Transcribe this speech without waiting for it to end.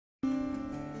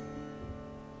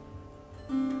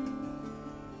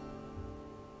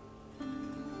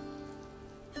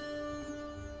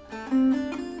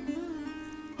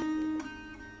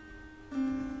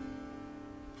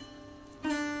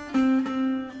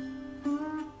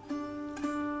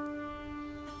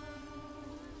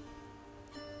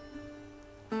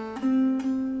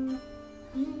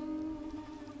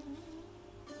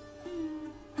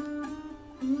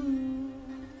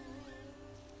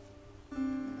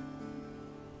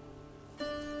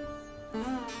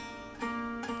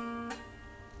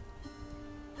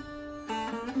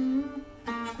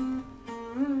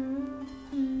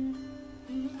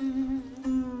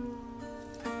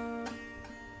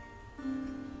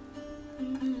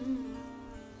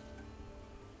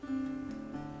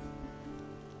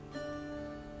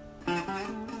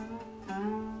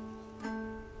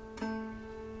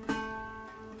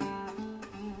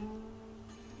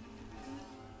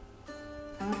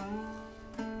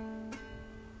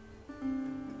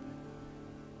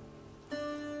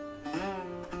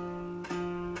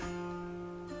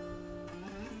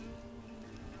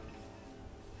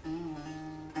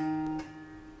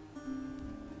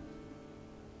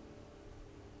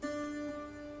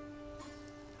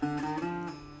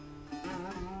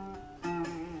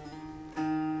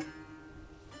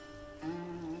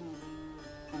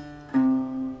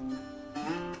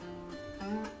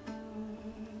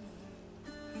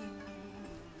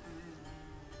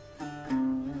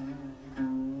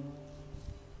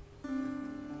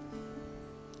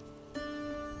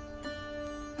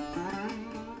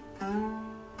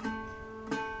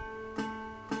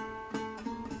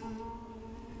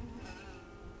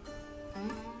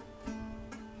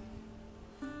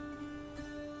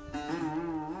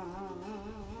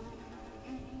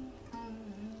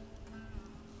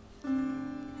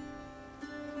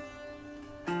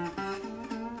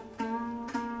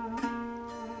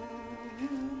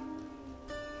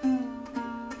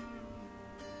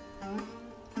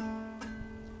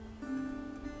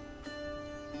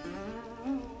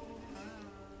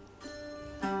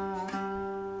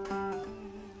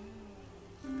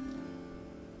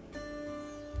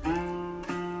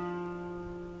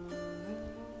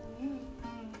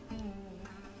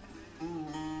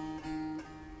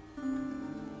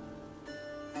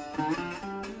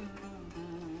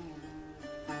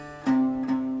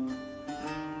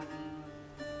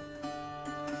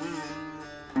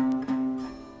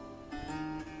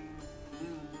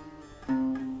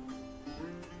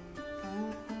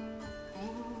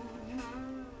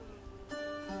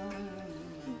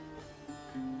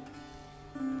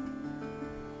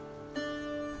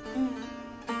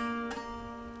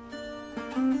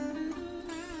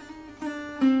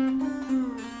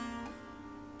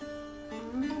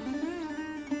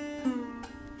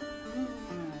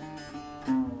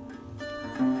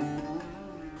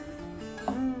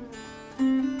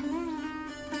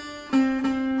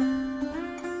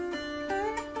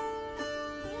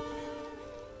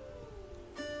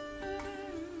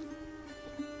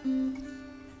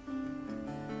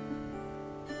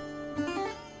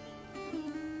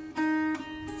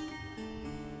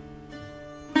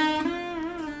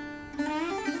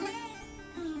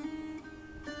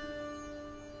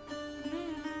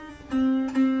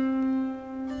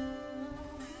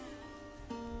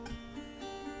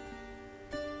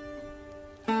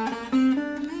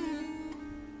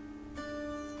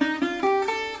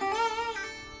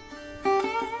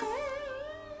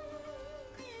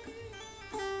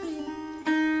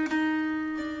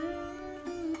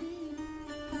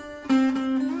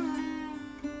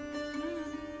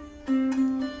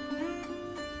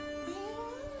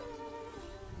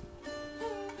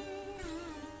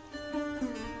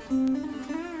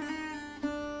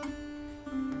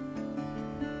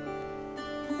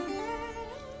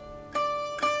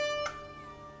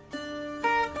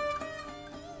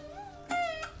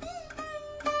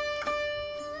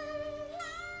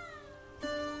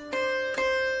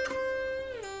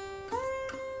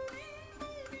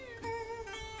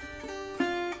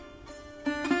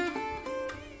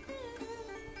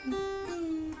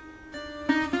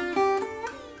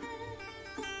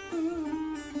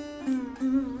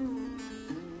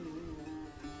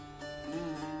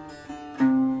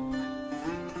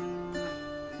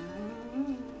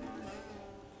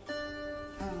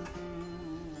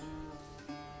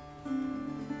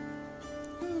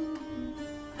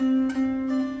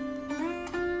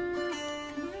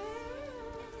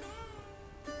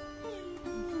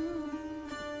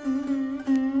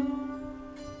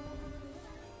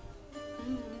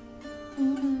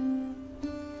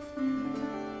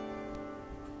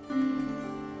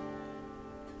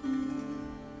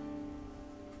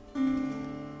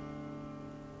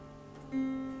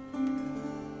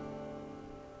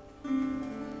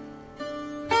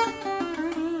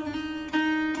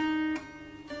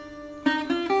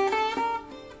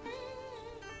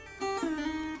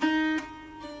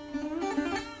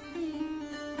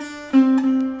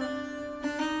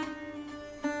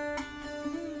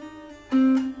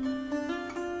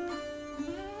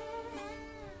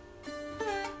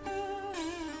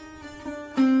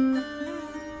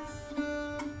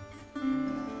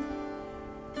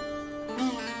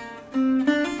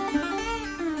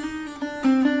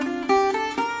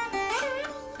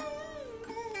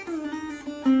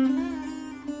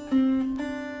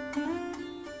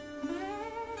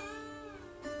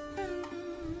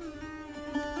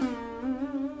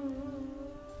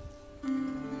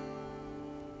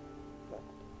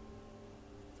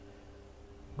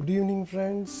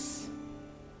friends.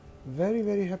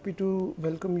 Very happy to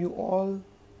welcome you all.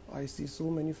 I see so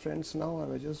many friends now. I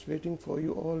was just waiting for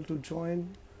you all to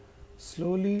join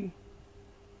slowly,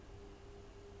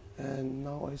 and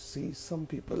now I see some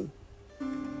people.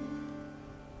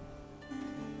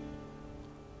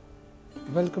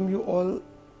 Welcome you all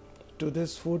to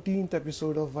this 14th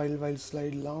episode of Wild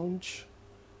Slide Lounge,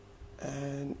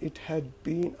 and it had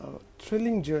been a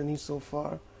thrilling journey so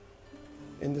far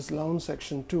in this lounge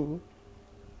section too.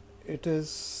 It is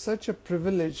such a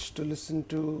privilege to listen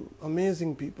to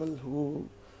amazing people who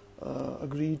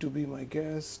agree to be my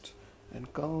guest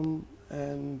and come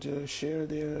and share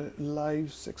their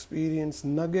lives experience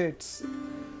nuggets,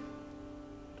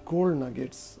 gold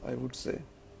nuggets I would say,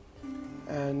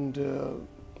 and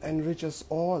enrich us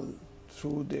all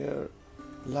through their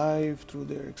life, through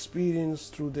their experience,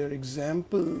 through their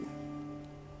example.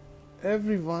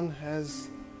 Everyone has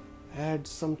had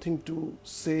something to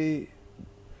say,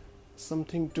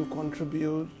 something to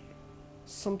contribute,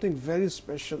 something very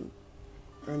special,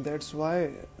 and that's why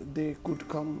they could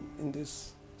come in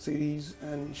this series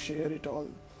and share it all.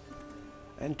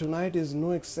 And tonight is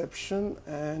no exception,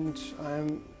 and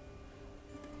I'm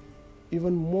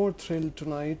even more thrilled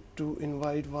tonight to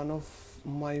invite one of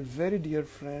my very dear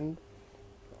friend,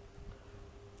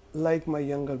 like my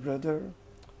younger brother,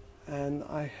 and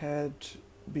I had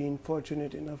been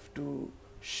fortunate enough to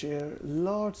share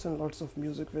lots and lots of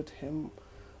music with him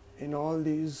in all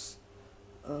these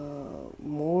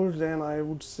more than I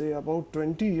would say about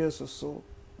 20 years or so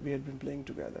we had been playing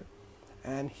together.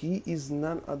 And he is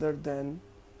none other than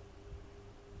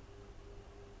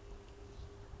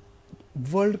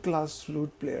world-class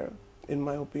flute player, in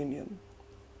my opinion.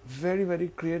 Very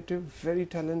creative, very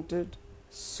talented,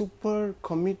 super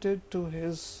committed to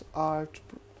his art,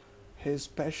 his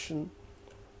passion,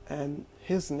 and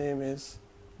his name is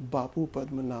Bapu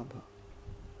Padmanabha.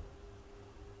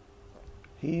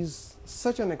 He's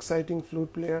such an exciting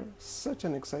flute player,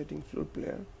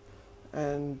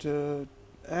 and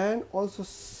also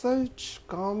such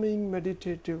calming,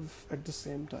 meditative at the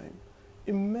same time.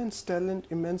 Immense talent,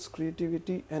 immense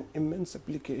creativity, and immense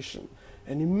application,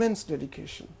 and immense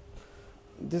dedication.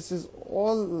 This is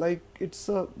all like, it's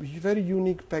a very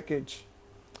unique package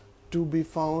to be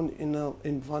found in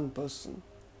one person.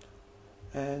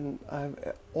 And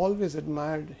I've always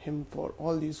admired him for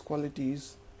all these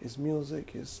qualities. His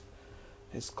music, his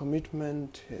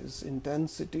commitment, his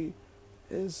intensity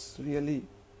is really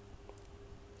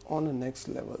on a next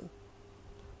level.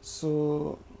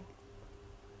 So,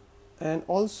 and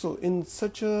also in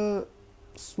such a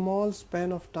small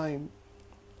span of time,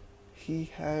 he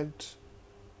had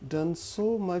done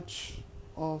so much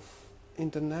of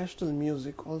international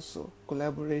music, also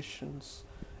collaborations,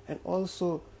 and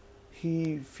also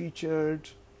he featured,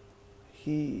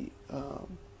 he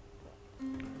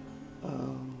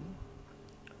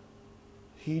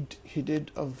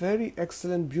did a very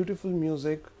excellent, beautiful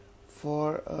music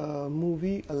for a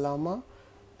movie, Alama,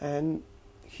 and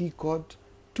he got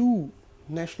 2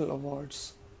 national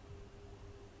awards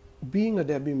being a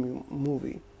debut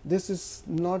movie. This is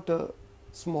not a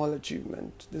small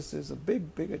achievement. This is a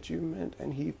big achievement,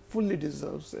 and he fully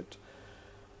deserves it.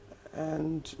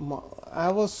 And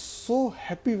I was so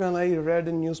happy when I read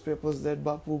in newspapers that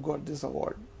Bapu got this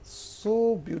award.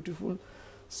 So beautiful,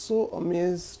 so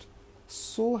amazed,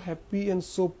 so happy and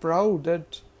so proud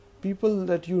that people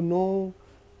that you know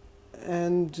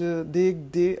and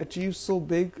they achieve so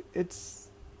big. It's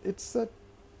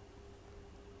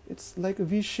like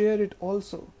we share it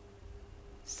also.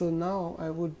 So now I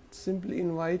would simply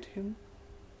invite him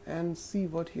and see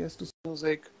what he has to say.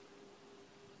 Music.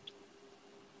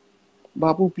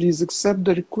 Bapu, please accept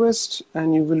the request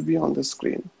and you will be on the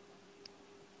screen.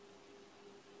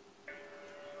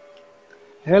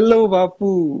 Hello,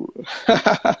 Bapu.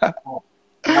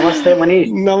 नमस्ते मनीष।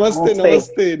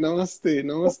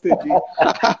 नमस्ते जी।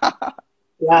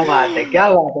 क्या बात है,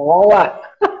 वाह।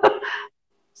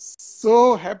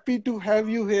 So happy to have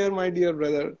you here, my dear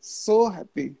brother. So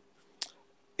happy.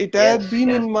 It had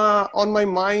been on my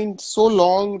mind so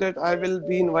long that I will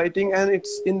be inviting, and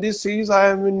it's in this series I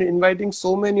have been inviting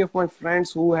so many of my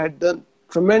friends who had done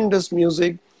tremendous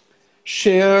music,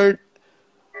 shared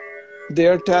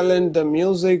their talent, the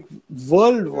music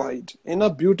worldwide in a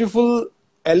beautiful,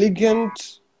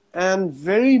 elegant, and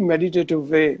very meditative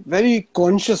way, very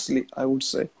consciously, I would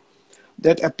say.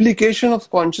 That application of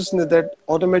consciousness that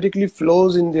automatically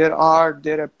flows in their art,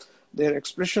 their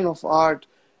expression of art,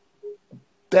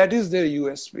 that is their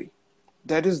USP.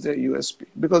 That is their USP.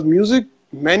 Because music,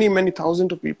 many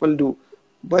thousands of people do.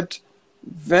 But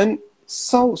when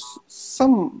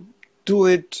some do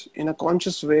it in a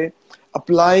conscious way,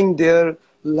 applying their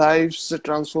lives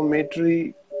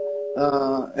transformatory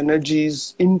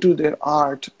energies into their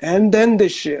art, and then they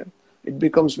share, it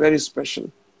becomes very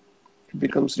special. It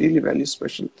becomes really very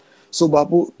special. So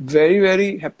Bapu, very,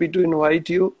 very happy to invite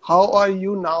you. How are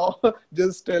you now?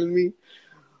 Just tell me,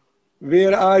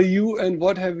 where are you and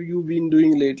what have you been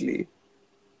doing lately?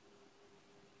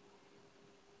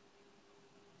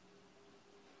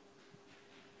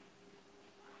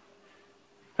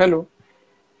 Hello.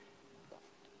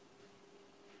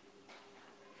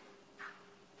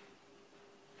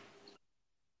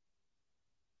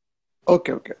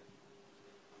 Okay, okay.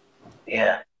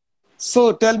 Yeah.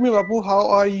 So tell me, Bapu, how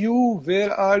are you?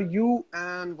 Where are you?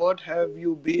 And what have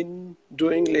you been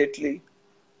doing lately?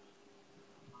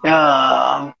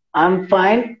 I'm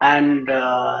fine, and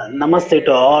namaste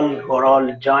to all who are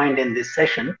all joined in this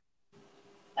session.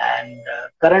 And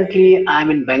currently,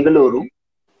 I'm in Bengaluru.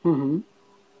 Mm-hmm.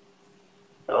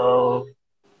 So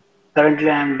currently,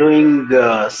 I'm doing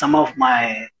some of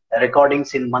my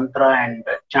recordings in mantra and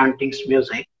chantings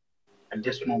music at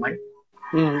this moment,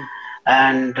 Mm-hmm.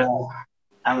 and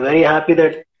I'm very happy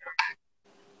that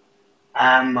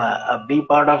I'm a be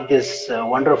part of this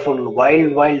wonderful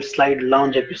Wild Wild Slide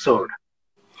Lounge episode.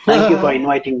 Thank you for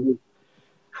inviting me.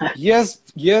 Yes,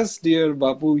 yes, dear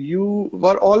Bapu, you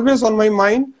were always on my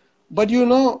mind. But you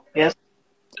know, Yes,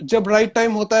 जब right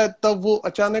time होता है तब वो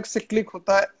अचानक से click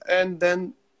होता है, and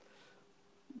then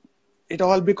it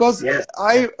all, because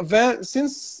yes,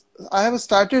 since I have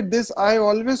started this, I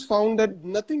always found that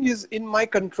nothing is in my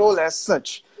control as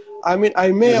such. I mean,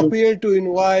 I may hmm, appear to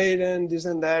invite and this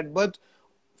and that, but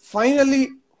finally,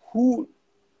 who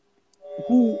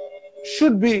who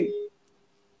should be,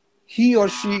 he or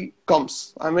she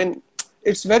comes. I mean,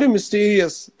 it's very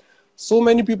mysterious. So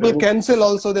many people hmm, cancel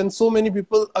also, then so many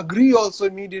people agree also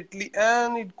immediately,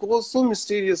 and it goes so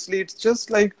mysteriously. It's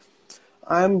just like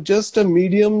I'm just a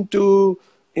medium to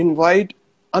invite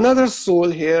another soul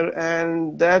here,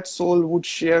 and that soul would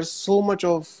share so much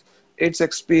of its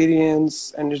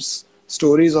experience and its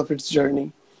stories of its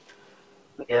journey.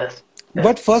 yes, yes,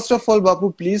 But first of all,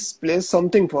 Bapu, please play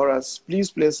something for us.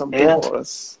 Please play something yes, for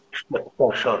us.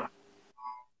 for sure.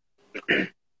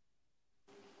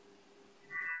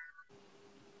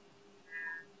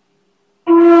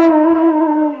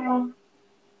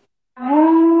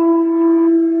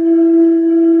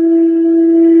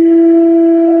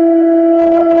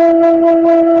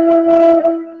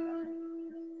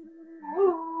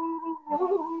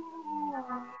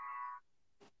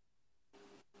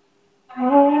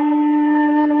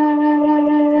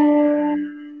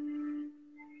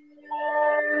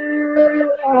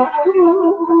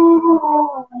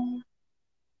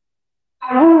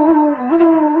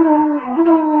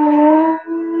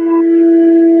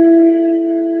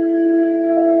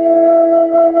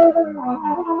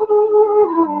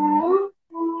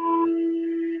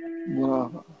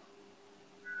 Wow.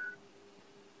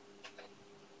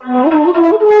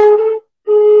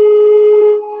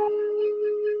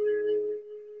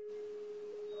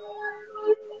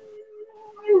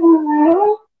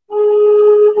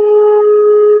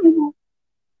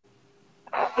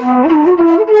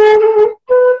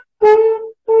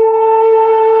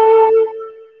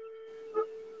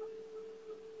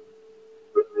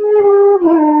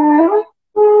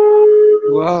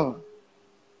 Wow.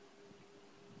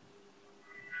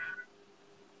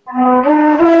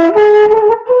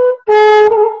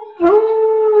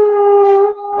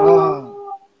 Ah.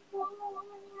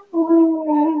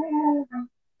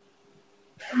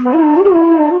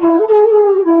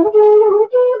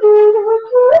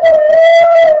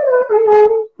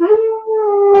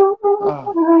 Ah.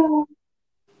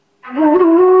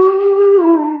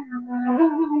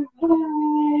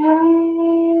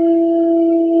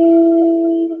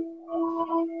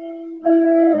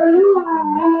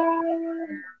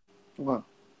 Wow. Wow.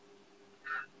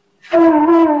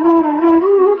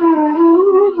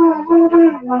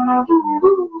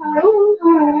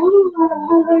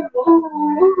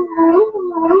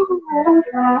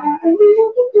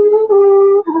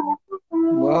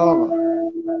 Wow. Wow.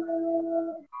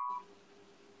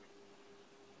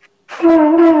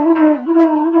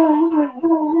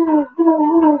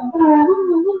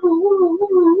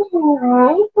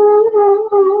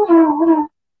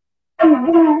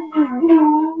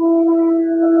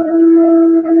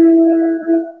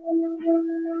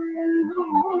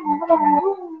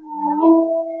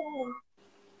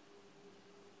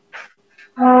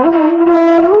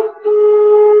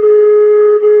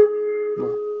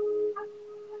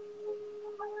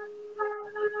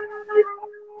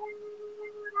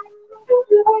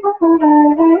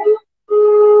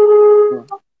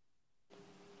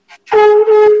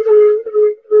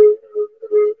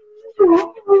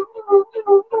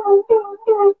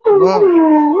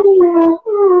 Wow.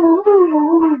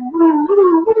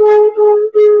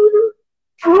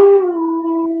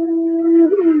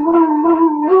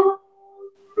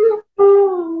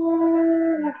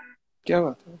 क्या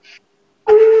बात है?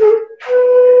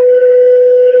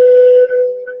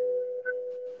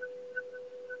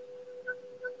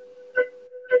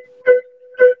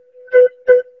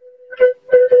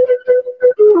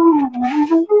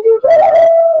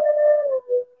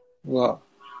 वाह.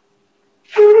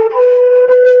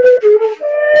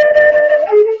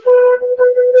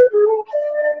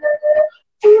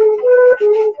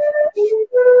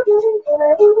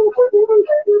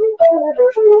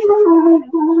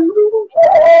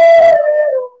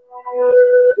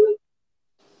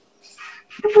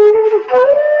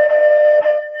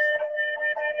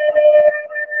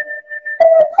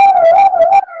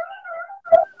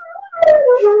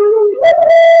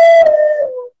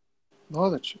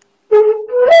 बहुत अच्छा.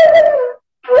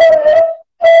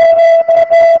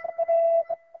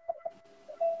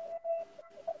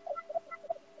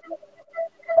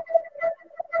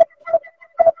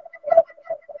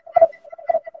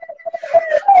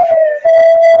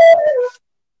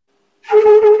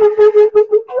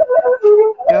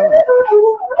 क्या बात है?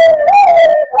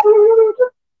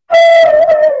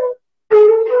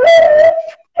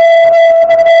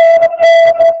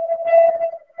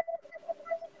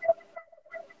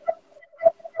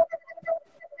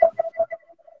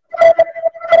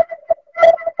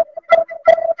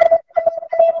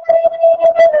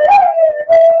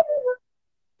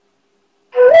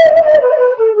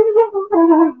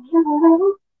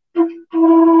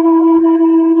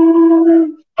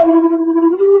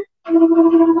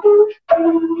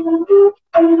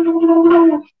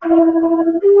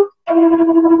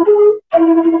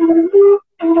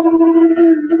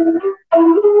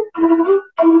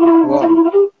 वाह. क्या बात है?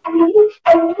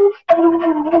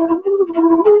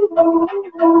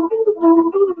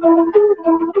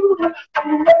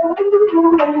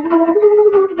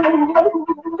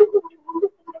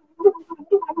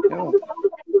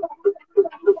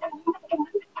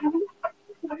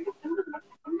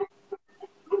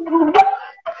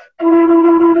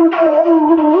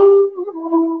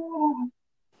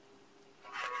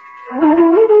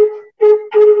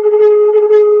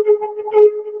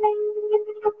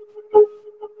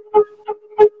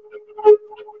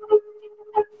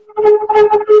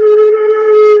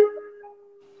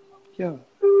 क्या बात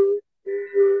है?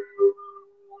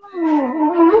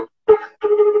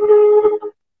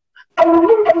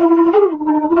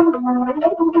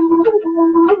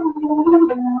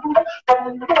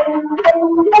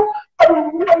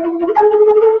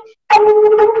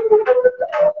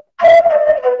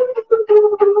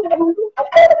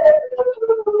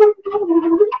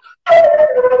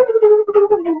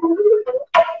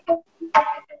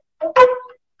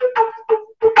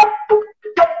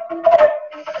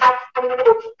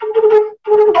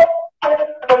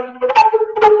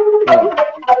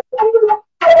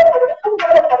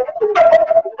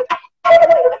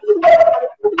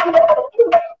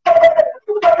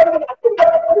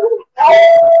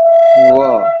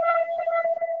 वाह.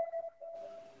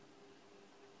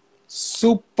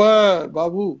 सुपर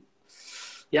बाबू.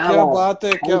 क्या क्या बात. बात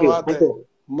है, क्या थैंक यू, बात थैंक है. यू.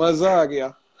 मजा आ गया.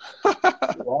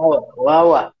 वाह वाह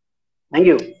वाह. Thank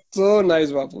you. So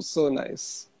nice, Bapu. So nice.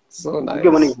 So thank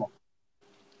you nice. Manish.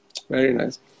 Very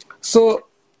nice. So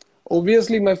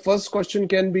obviously my first question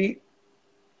can be,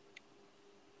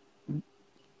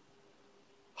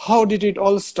 how did it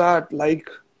all start? Like,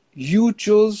 you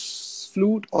chose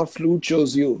flute or flute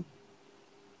chose you?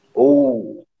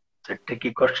 Oh, it's a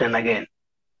tricky question again.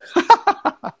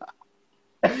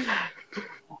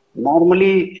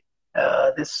 Normally,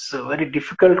 this is a very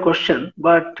difficult question,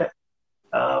 but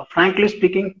frankly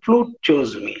speaking, flute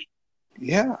chose me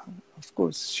Yeah, of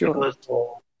course, sure. because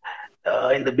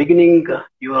in the beginning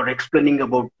you are explaining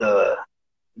about the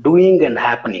doing and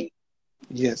happening.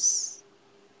 Yes.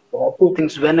 There are two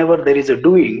things. Whenever there is a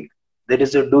doing, there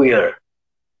is a doer.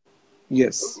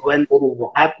 Yes. When there is a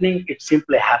happening, it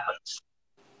simply happens.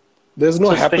 There's no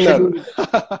So happener. especially,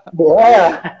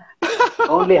 yeah,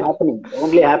 only happening,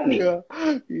 only happening. Yeah.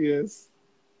 Yes.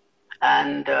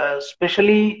 And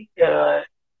especially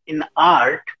in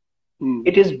art, Hmm.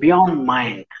 it is beyond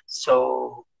mind.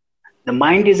 So the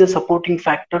mind is a supporting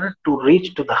factor to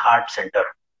reach to the heart center.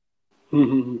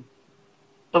 Hmm.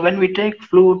 So when we take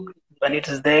flute, when it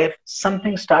is there,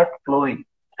 something starts flowing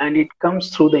and it comes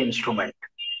through the instrument.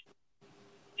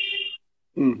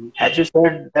 Hmm. As you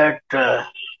said that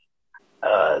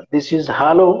this is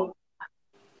hollow,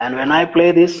 and when I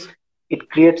play this, it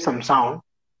creates some sound.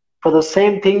 For the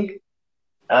same thing,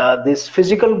 this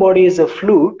physical body is a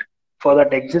flute for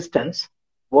that existence.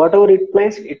 Whatever it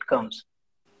plays, it comes.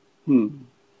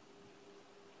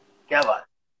 क्या बात?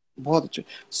 बहुत अच्छे.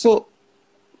 So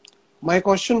my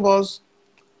question was,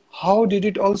 how did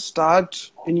it all start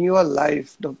in your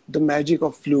life, the magic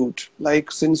of flute?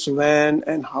 Like since when,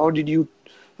 and how did you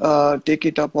take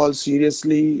it up all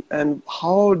seriously, and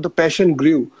how the passion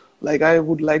grew? Like I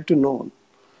would like to know.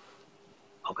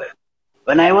 Okay.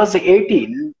 When I was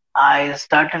 18, I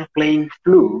started playing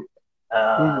flute.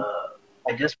 Hmm.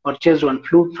 I just purchased one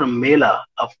flute from Mela,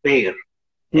 a fair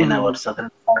in our Hmm. southern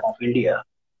part of India.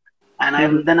 Hmm.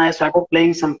 And then I started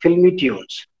playing some filmy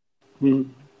tunes. Hmm.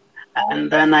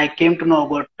 And then I came to know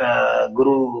about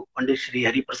Guru Pandit Shri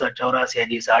Hari Prasad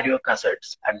Chaurasia audio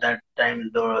cassettes. At that time,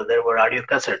 there were audio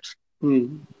cassettes.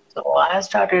 Hmm. So I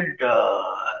started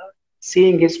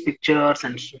seeing his pictures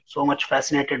and so much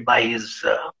fascinated by his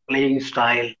playing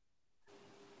style.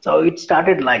 So it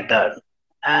started like that.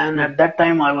 And Hmm. at that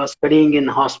time, I was studying in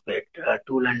Hospit,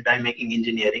 tool and die making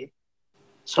engineering.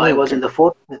 So I was in Okay.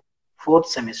 the fourth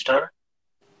semester.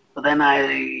 So then I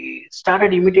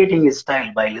started imitating his style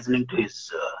by listening to his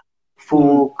Hmm.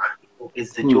 folk,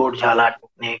 his Hmm. Jod Jhala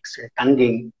techniques, and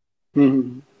tonguing. Hmm.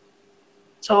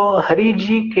 So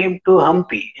Hariji came to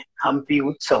Hampi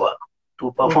Utsava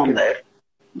to perform Okay. there.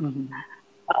 Hmm.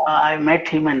 I met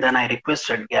him and then I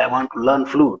requested, yeah, I want to learn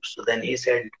flute. So then he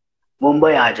said,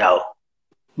 Mumbai aa jao.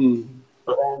 Hmm.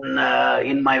 So then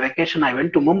in my vacation, I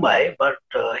went to Mumbai, but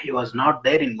he was not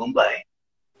there in Mumbai.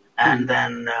 And Hmm.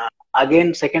 then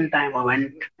again, second time I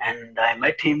went and I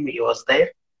met him, he was there.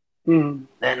 Hmm.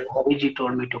 Then Hariji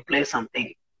told me to play something.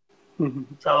 Hmm.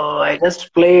 So I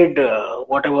just played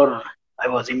whatever I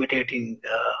was imitating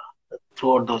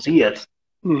throughout those years.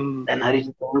 Hmm. Then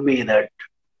Hariji told me that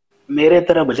मेरे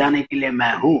तरह बजाने के लिए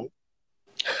मैं हूँ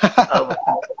अब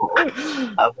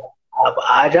अब अब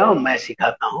आ जाओ मैं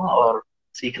सिखाता हूँ और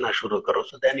सीखना शुरू करो.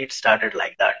 So then it started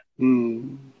like that.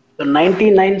 Hmm. So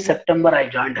 99 September I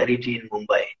joined Hariji in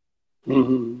Mumbai.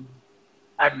 Hmm.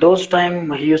 At those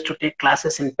time he used to take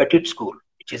classes in Petit School,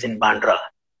 which is in Bandra.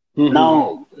 Hmm.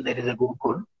 Now there is a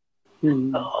Gurukul.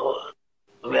 Hmm. Uh,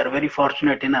 we are very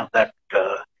fortunate enough that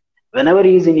whenever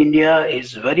he is in India, he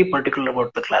is very particular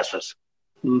about the classes.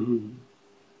 Hmm.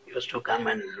 He used to come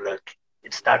and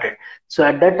it started. So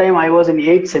at that time, I was in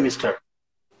 8th semester.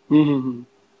 Hmm.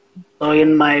 So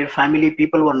in my family,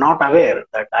 people were not aware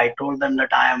that I told them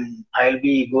that I'll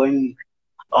be going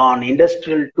on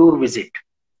industrial tour visit.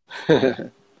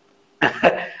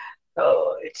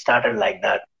 So it started like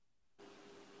that.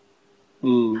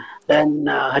 Hmm. Then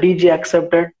Hariji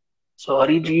accepted. So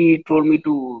Hariji told me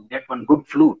to get one good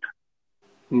flute.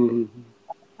 Hmm.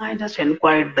 I just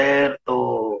inquired there,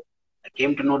 so I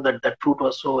came to know that that flute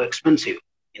was so expensive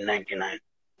in 99.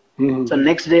 So Hmm.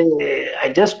 next day, I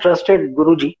just trusted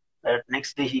Guruji. That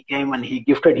next day he came and he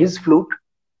gifted his flute.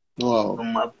 Wow.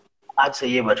 तुम अब आज से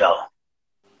ये बजाओ.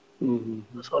 Hmm.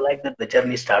 So like that, the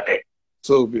journey started.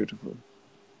 So beautiful.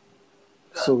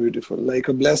 So beautiful. Like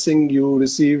a blessing you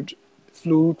received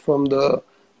flute from the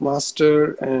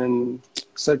master and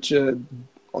such a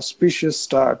auspicious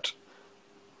start.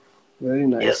 Very Yes,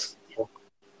 nice.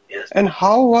 yes. And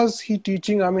how was he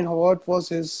teaching? I mean, what was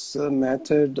his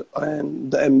method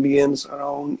and the ambience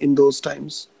around in those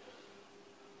times?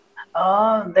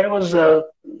 There was a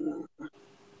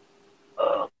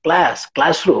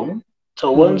classroom.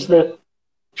 So once Hmm. the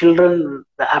children,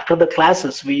 after the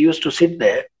classes, we used to sit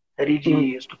there. Hariji Hmm.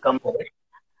 used to come there,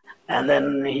 and then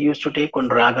he used to take one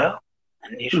raga,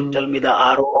 and he should Hmm. tell me the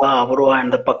aroha, avroha,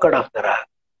 and the pakkad of the raga.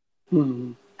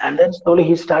 Hmm. And then slowly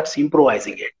he starts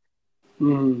improvising it.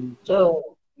 Hmm. So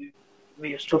we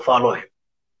used to follow him.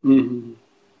 Hmm.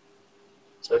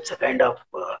 So it's a kind of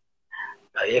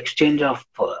exchange of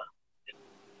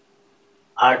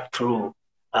art through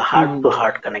a heart to Hmm.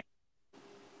 heart connection.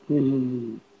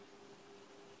 Hmm.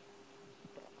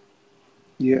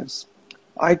 Yes.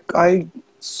 I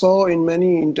saw in many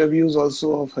interviews also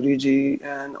of Hariji,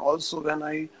 and also when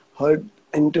I heard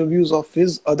interviews of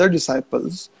his other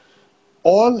disciples,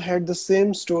 all had the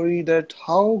same story, that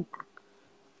how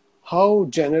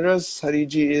generous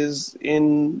Hariji is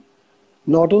in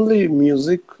not only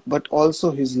music but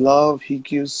also his love. He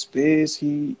gives space.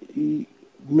 He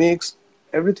makes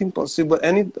everything possible.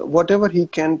 Whatever he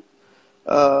can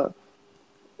uh,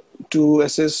 to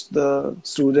assist the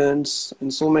students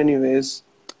in so many ways,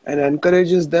 and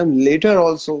encourages them later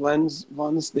also,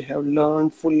 once they have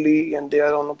learned fully and they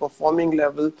are on a performing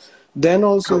level, then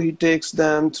also True. he takes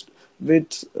them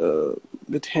with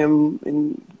with him in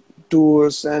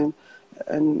tours, and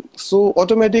so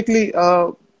automatically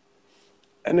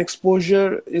an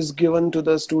exposure is given to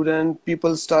the student.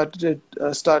 People start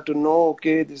to know,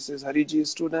 okay, this is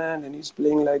Hariji's student and he's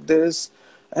playing like this,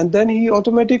 and then he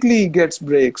automatically gets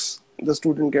breaks. The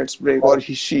student gets break, or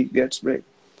she gets break.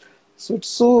 So it's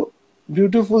so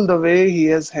beautiful the way he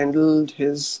has handled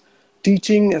his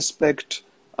teaching aspect.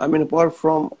 I mean, apart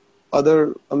from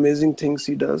other amazing things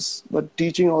he does, but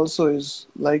teaching also is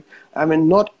like, I mean,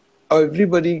 not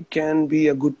everybody can be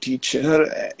a good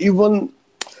teacher. Even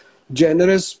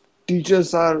generous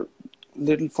teachers are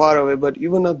little far away, but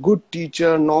even a good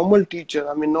teacher, normal teacher,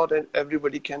 I mean, not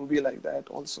everybody can be like that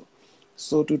also.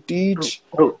 So to True, teach,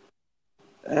 true.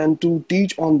 and to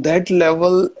teach on that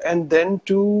level, and then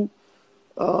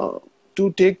uh,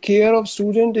 to take care of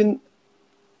student in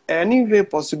any way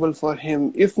possible for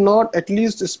him, if not at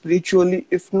least spiritually,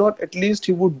 if not at least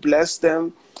he would bless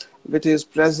them with his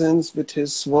presence, with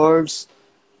his words.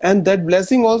 And that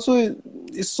blessing also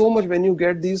is so much when you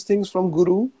get these things from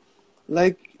Guru.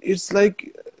 Like, it's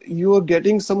like you are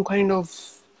getting some kind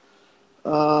of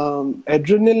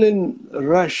adrenaline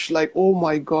rush, like, oh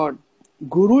my God,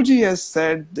 Guruji has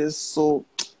said this, so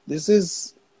this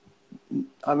is,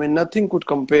 I mean, nothing could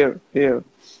compare here.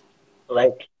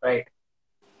 Right, right.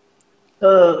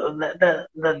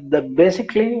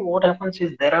 Basically what happens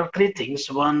is there are three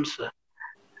things. Once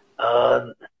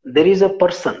there is a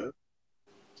person,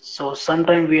 so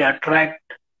sometimes we attract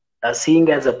seeing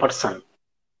as a person.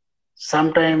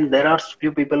 Sometimes there are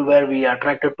few people where we are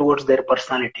attracted towards their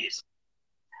personalities.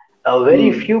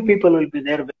 Very Hmm. few people will be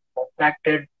there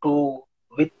attracted to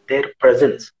with their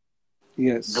presence.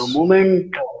 The Yes.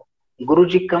 moment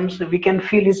Guruji comes, we can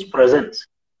feel his presence.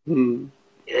 Hmm.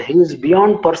 He is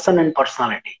beyond person and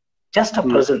personality, just a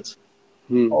Hmm. presence.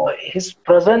 Hmm. His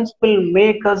presence will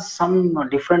make us some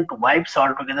different vibes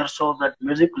altogether, so that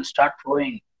music will start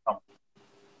flowing from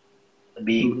the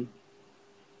being.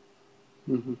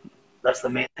 Hmm. Hmm. That's the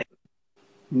main thing.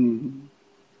 Hmm.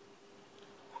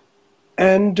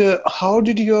 And how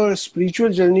did your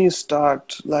spiritual journey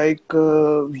start? Like,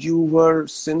 you were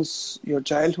since your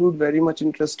childhood very much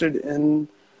interested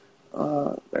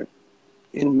like,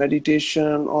 in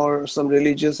meditation or some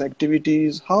religious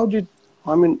activities. How did,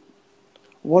 I mean,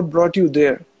 what brought you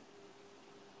there?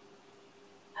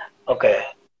 Okay.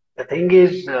 The thing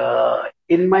is,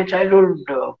 in my childhood,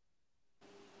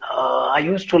 I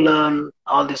used to learn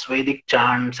all these Vedic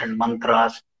chants and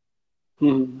mantras.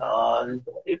 Hmm.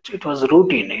 It was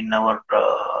routine in our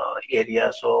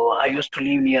area. So I used to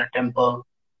live near temple,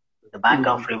 the bank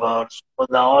of Hmm. rivers. So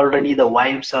already the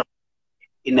vibes are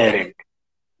inherent.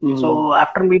 Hmm. So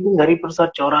after meeting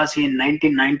Hariprasad Chaurasi in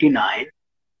 1999,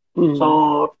 Hmm.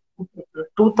 so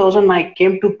 2000 I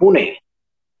came to Pune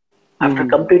after Hmm.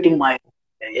 completing my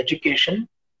education.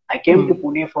 I came to Hmm.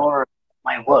 Pune for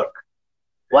my work.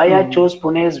 Why I Hmm. chose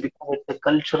Pune is because it's a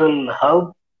cultural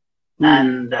hub, Hmm.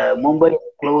 and Mumbai is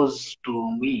close to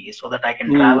me, so that I can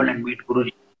travel and Hmm. meet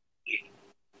Guruji.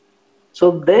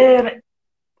 So there,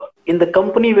 in the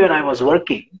company where I was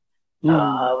working,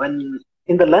 Hmm. when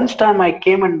in the lunchtime I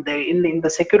came, and in the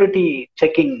security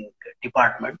checking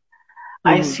department,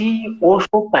 I Hmm. see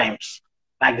Osho Times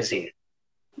magazine.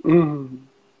 Hmm.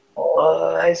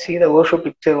 I see the Osho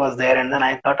picture was there, and then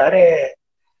I thought, Arey,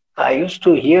 I used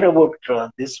to hear about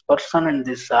this person and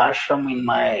this ashram in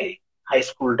my high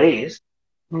school days,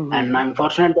 and Hmm. I'm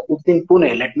fortunate that it's in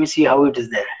Pune. Let me see how it is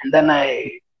there. And then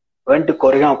I went to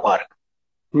Koregaon Park.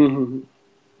 Hmm.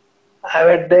 I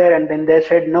went there, and then they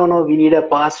said, no, no, we need a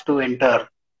pass to enter.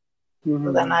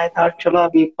 So then Hmm. I thought, चलो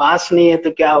अभी pass नहीं है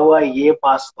तो क्या हुआ, ये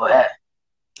pass तो है.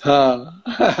 हाँ.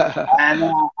 And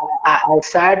I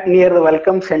sat near the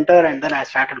welcome center, and then I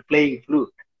started playing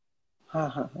flute. हाँ,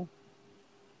 हाँ, हाँ.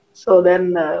 So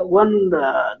then one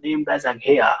named as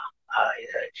Agheya,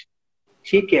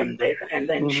 she came there, and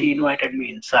then she Mhm. invited me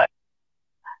inside.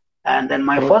 And then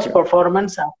my first Okay.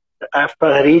 performance after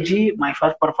Hariji, my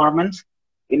first performance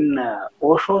in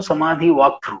Osho Samadhi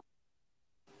walkthrough.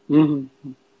 Mhm.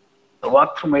 The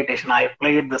walkthrough meditation, I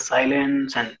played the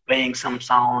silence and playing some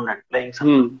sound and playing some.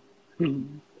 Mhm.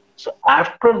 Mhm. So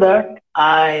after that,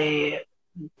 I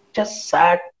just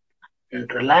sat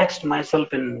and relaxed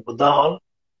myself in Buddha Hall.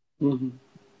 Mhm.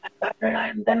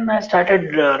 And then I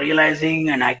started realizing,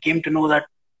 and I came to know that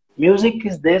music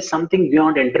is there something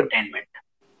beyond entertainment.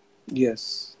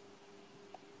 Yes.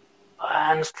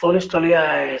 And slowly, slowly,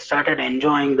 I started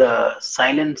enjoying the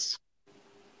silence.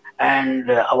 And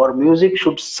our music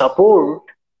should support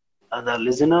the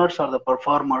listeners or the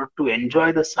performer to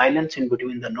enjoy the silence in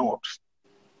between the notes.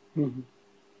 Mhm.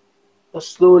 So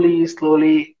slowly,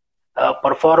 slowly,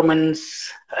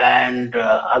 performance and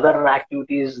other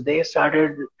activities they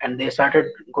started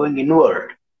going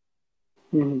inward.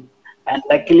 Mm-hmm. And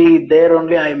luckily, there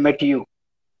only I met you.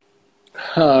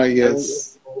 Ah, So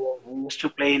yes. we used to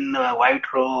play in White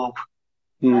Robe,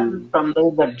 and Hmm. from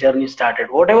there the journey started.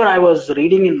 Whatever I was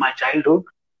reading in my childhood,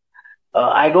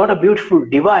 I got a beautiful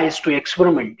device to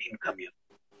experiment in commune.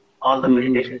 All the Mm-hmm.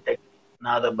 meditation techniques,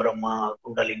 Nada Brahma,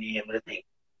 Kundalini, everything.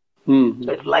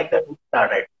 So it's Mm-hmm. like that it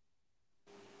started.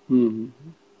 Mm-hmm.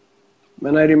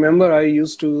 When I remember, I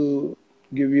used to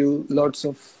give you lots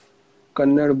of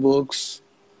Kannada books,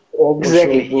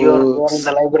 Osho Exactly. You are in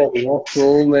the books, library, yes.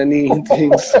 so many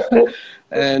things,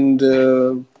 and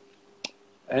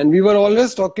and we were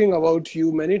always talking about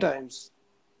you many times.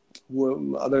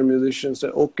 Other musicians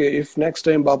said, okay, if next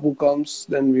time Bapu comes,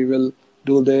 then we will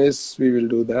do this, we will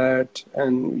do that,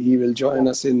 and he will join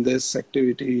us in this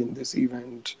activity, in this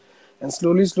event. And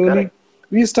slowly, slowly, Correct.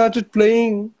 we started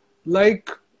playing like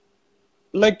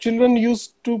children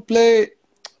used to play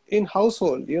in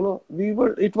household.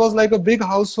 It was like a big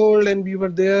household, and we were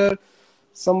there.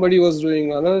 Somebody was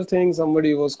doing another thing,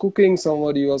 somebody was cooking,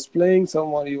 somebody was playing,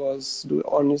 somebody was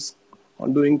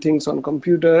on doing things on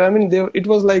computer. I mean, it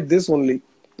was like this only.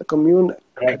 The commune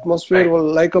Right. atmosphere Right. was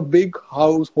like a big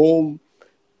house home.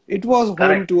 It was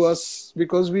home Correct. to us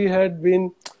because we had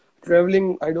been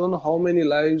traveling I don't know how many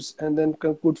lives, and then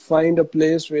could find a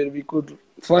place where we could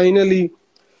finally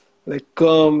like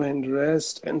come and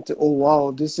rest and oh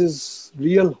wow, this is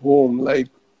real home. Like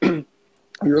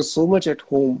we were so much at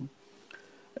home,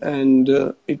 and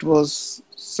it was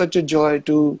such a joy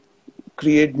to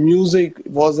create music.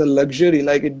 It was a luxury,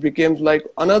 like it became like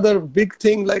another big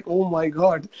thing, like oh my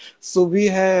god. So we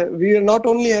are not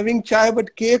only having chai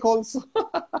but cake also.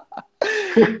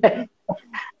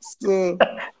 So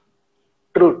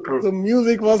True. True. the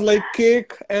music was like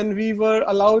cake, and we were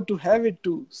allowed to have it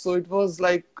too. So it was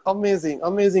like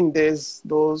amazing days.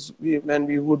 When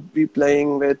we would be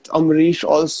playing with Amrish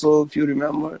also, if you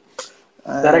remember,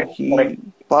 and Correct. he Correct.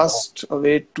 passed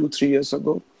away 2-3 years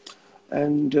ago.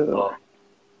 And Oh,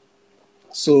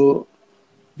 so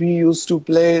we used to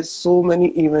play so many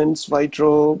events, White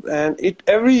Robe, and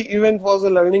every event was a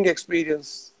learning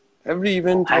experience. Every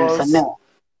event and was Sanya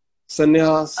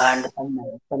and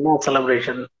sannyas. Sanya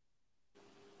celebration.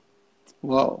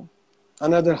 Wow,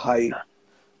 another high. Yeah.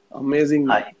 Amazing,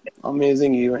 Hi.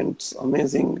 amazing events,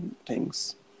 amazing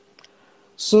things.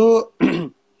 So,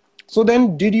 so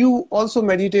then, did you also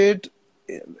meditate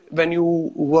when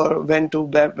you went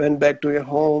back to your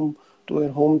home, to your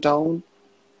hometown?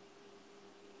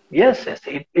 Yes.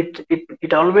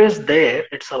 It always there.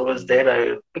 It's always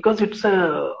there. Because it's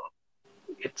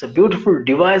a beautiful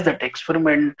device that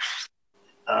experiments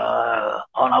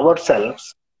on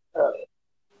ourselves. Uh,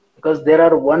 because there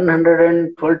are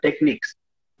 112 techniques.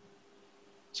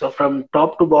 So from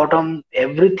top to bottom,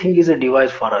 everything is a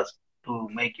device for us to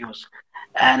make use.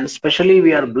 And especially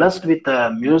we are blessed with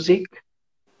music,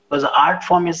 because art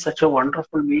form is such a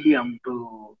wonderful medium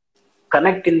to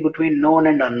connect in between known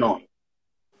and unknown.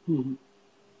 Mhm.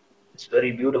 It's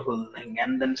very beautiful thing.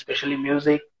 And then especially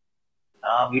music,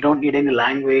 we don't need any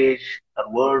language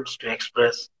or words to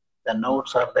express. The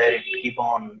notes are there, it keep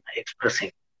on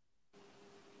expressing.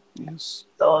 Yes.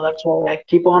 So that's why I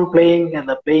keep on playing, and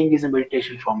the playing is a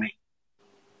meditation for me.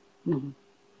 Mhm.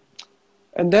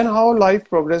 And then how life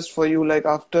progressed for you, like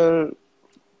after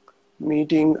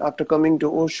coming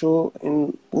to Osho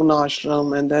in Pune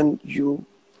ashram, and then you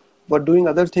were doing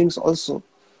other things also.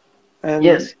 And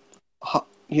Yes.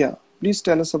 yeah, please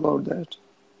tell us about that.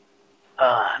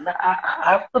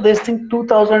 After this thing,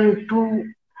 2002,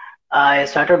 I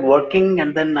started working,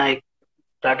 and then I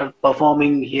started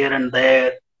performing here and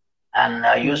there. And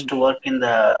I used Mm-hmm. to work in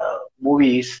the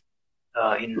movies,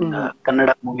 in Mm-hmm.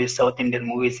 Kannada movies, South Indian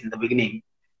movies in the beginning.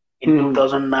 In Mm-hmm.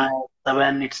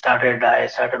 2007, it started. I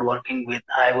started working with.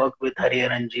 I worked with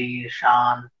Hariharanji,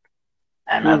 Shan,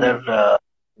 and other Mm-hmm.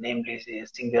 namely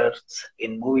singers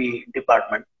in movie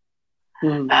department.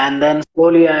 Mm-hmm. And then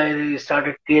slowly I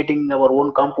started creating our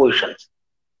own compositions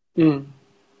Mm-hmm.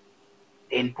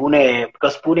 in Pune,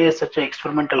 because Pune is such an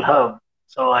experimental hub.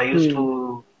 So I used Mm-hmm.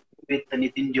 to with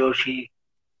Nitin Joshi,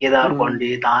 Kedar Mm-hmm.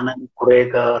 Pandit, Anand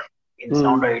Kurekar in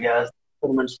Sound Mm-hmm. Ideas.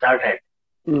 Experiment started,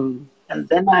 Mm-hmm. and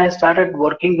then I started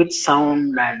working with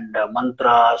sound and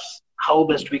mantras. How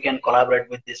best we can collaborate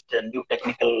with this new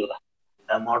technical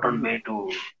modern way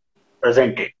to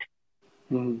present it.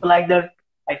 Mm-hmm. So like that,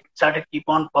 I started keep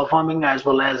on performing as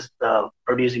well as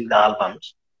producing the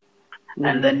albums.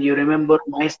 And Mm-hmm. then you remember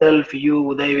myself, you,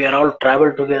 Uday, we are all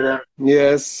traveled together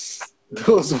Yes,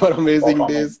 those were amazing performing.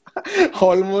 days.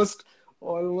 Almost,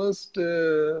 almost.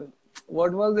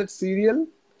 What was that serial?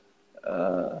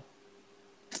 Uh,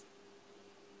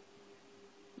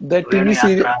 that TV Venu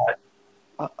serial. Yatra,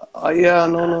 Yeah,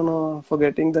 no.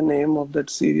 Forgetting the name of that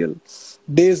serial.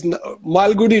 Days,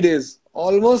 Malgudi Days.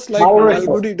 Almost like Malgudi.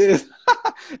 Malgudi Days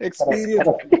Correct, experience.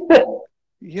 correct.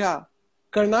 Yeah.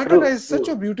 Karnataka True, is such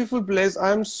true. a beautiful place.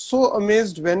 I'm so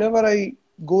amazed whenever I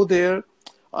go there.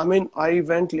 I mean, I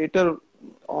went later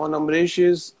on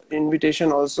Amresh's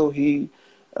invitation also. He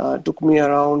took me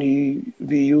around.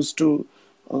 We used to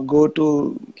go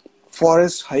to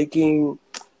forest hiking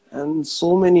and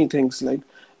so many things like,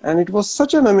 and it was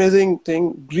such an amazing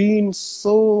thing. Green,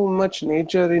 so much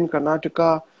nature in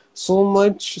Karnataka, so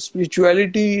much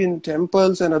spirituality in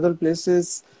temples and other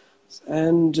places,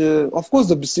 and of course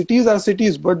the cities are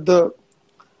cities, but the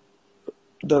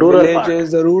Rural part.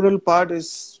 villages, the rural part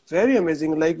is very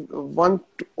amazing. Like one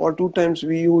or two times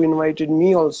you invited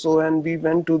me also, and we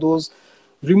went to those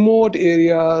remote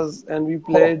areas and we Oh,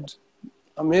 played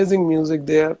amazing music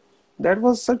there. That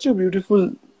was such a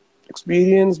beautiful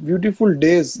experience, beautiful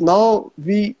days. Now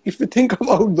if we think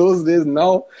about those days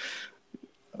now,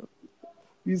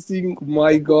 we think,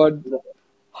 my God,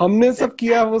 हमने सब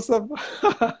किया वो सब.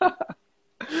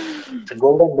 it's a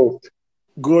golden days.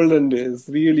 Golden days,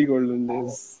 really golden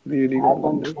days, really I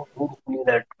golden can days. see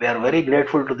that we are very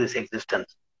grateful to this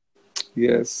existence.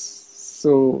 Yes.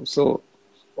 So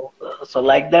So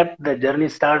like that, the journey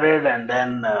started, and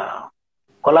then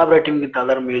collaborating with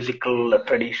other musical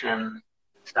tradition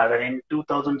started in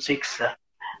 2006.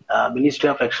 Ministry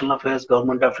of External Affairs,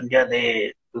 Government of India,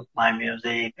 they took my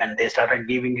music and they started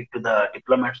giving it to the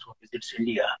diplomats who visits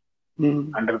India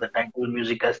mm, under the title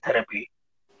Music as Therapy.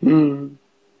 mm.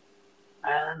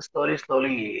 And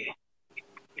slowly,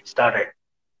 it started.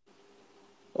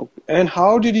 Okay. And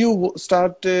how did you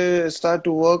start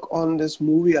to work on this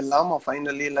movie Alama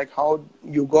finally? Like how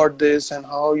you got this and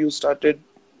how you started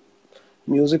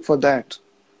music for that?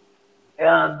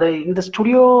 Yeah, in the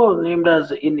studio named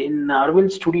as in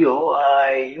Arvind Studio,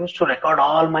 I used to record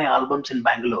all my albums in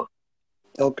Bangalore.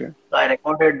 Okay. So I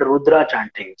recorded Rudra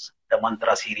chantings, the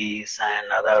mantra series, and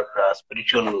other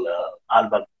spiritual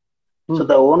albums. So Mm,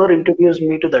 the owner introduced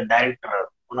me to the director,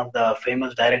 one of the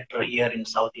famous director here in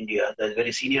South India, the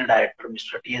very senior director,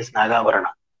 Mr. T.S.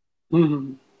 Nagavarana.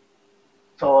 mm,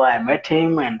 So I met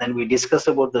him, and then we discussed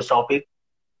about the topic,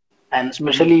 and mm,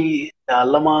 especially the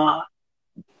Allama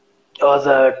was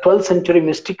a 12th century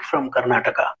mystic from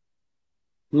Karnataka.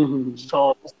 mm,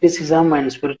 So mysticism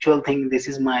and spiritual thing, this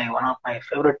is my one of my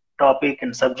favorite topic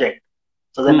and subject.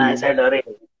 So then I mm, said, "Arey,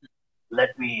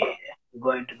 let me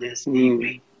go into this mm,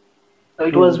 deeply." So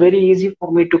it was mm, very easy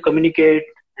for me to communicate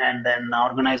and then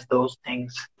organize those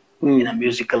things in a mm,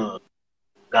 musical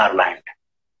garland.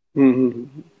 mm.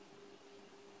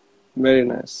 Very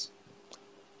nice.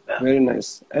 Yeah. Very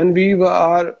nice. And we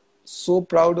are so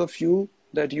proud of you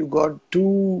that you got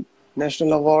two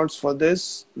national awards for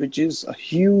this, which is a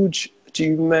huge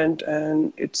achievement.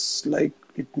 And it's like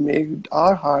it made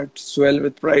our heart swell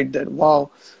with pride that, wow,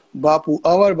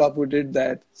 our Bapu did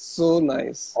that. So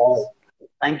nice. Oh,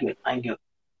 thank you.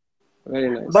 Very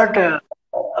nice. But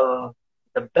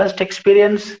the best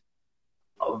experience,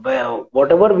 well,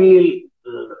 whatever we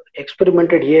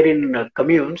experimented here in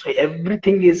communes,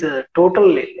 everything is a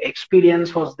total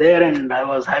experience was there, and I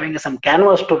was having some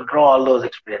canvas to draw all those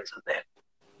experiences there.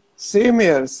 Same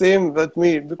here, same with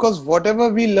me. Because whatever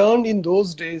we learned in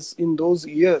those days, in those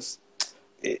years,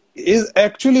 is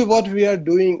actually what we are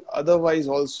doing otherwise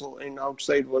also in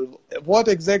outside world. What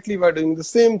exactly we are doing, the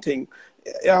same thing.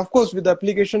 Yeah, of course with the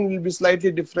application will be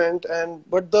slightly different, and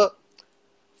but the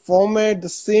format, the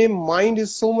same. Mind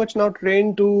is so much now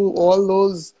trained to all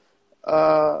those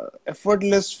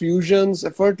effortless fusions,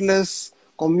 effortless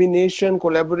combination,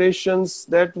 collaborations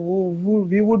that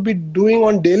we would be doing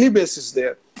on daily basis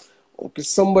there. Okay,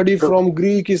 somebody True. from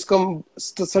Greek is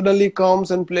suddenly comes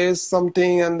and plays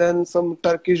something, and then some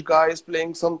Turkish guy is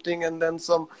playing something, and then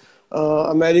some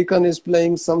American is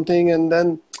playing something, and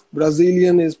then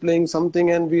Brazilian is playing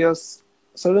something, and we are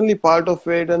suddenly part of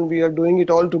it, and we are doing it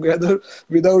all together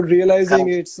without realizing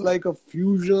Correct. it's like a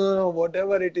fusion or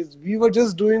whatever it is. We were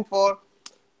just doing for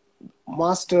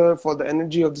master, for the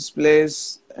energy of this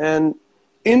place, and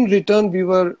in return we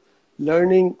were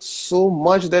learning so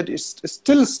much that it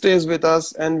still stays with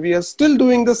us, and we are still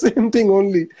doing the same thing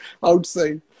only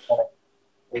outside. Correct.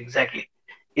 Exactly.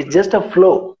 It's just a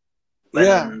flow.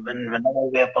 Yeah. Whenever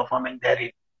we are performing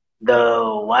there, the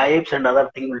vibes and other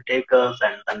thing will take us,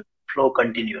 and then flow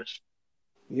continues.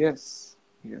 Yes.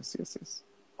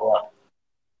 Wow.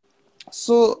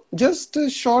 So just a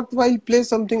short while play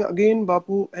something again,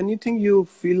 Bapu. Anything you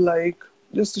feel like,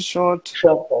 just a short.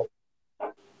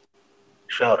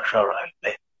 Sure, sure. I'll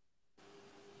play.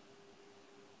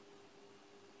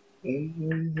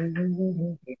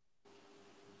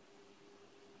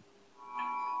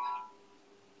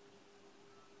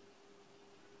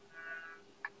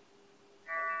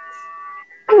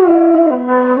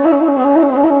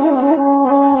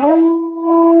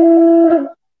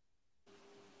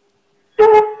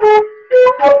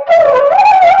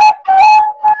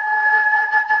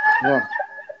 Wow.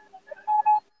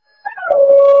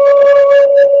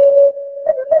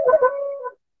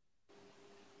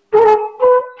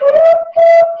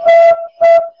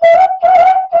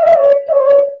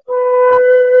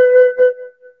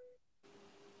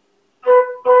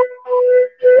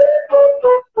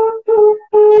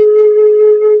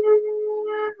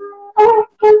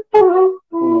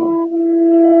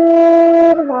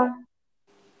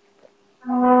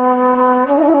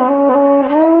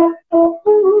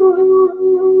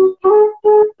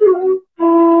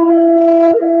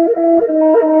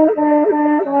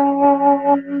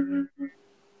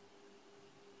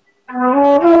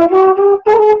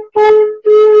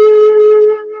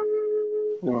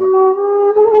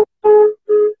 Wow.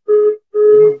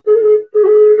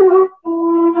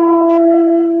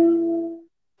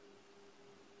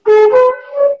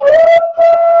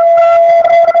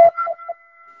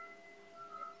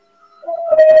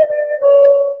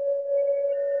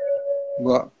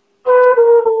 Wow.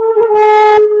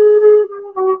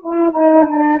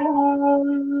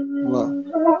 Wow.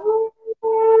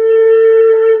 Wow.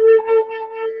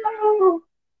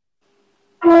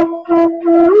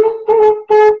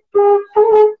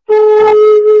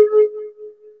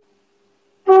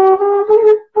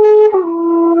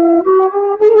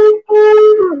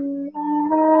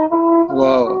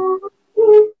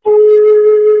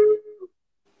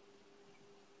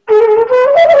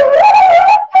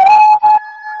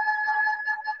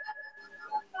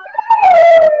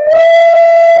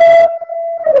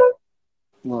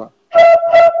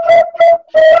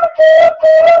 Wow.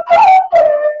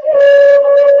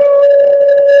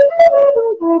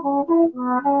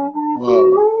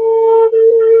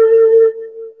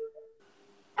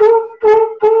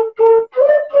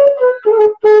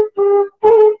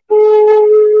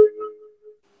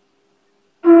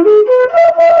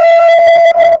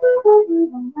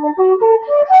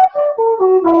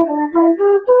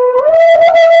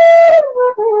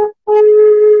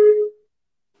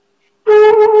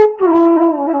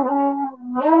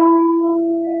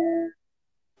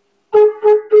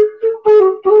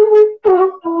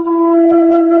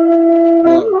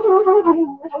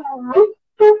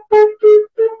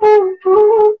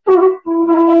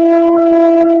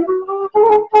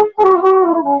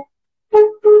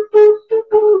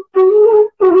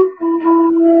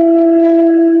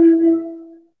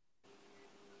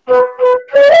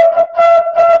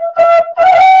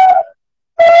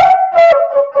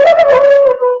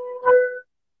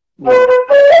 Wow. Wow.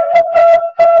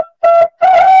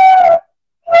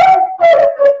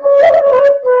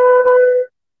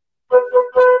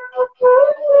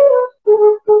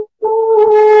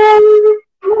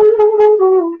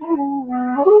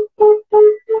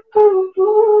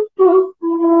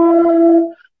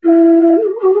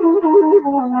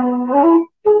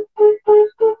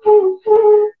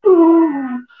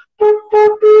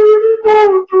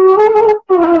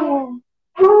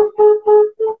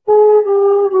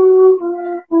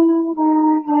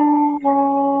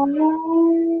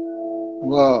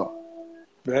 Wow.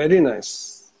 Very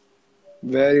nice.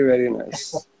 Very, very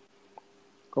nice.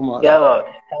 कमाल. क्या बात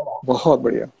है, बहुत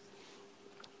बढ़िया.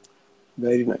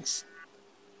 Very nice.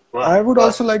 वाह I would वाह।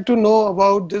 also like to know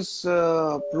about this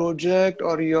project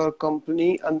or your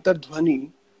company,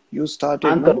 Antardhwani. You started,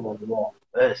 no? Antardhani,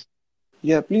 yes.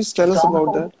 Yeah, please tell us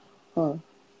about that. Huh.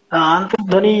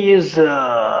 Antardhani is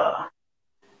a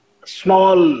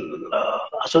small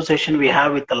association we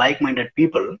have with the like-minded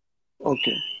people.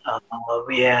 Okay.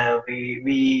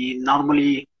 We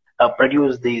normally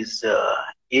produce these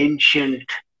ancient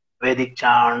Vedic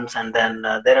chants, and then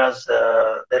there are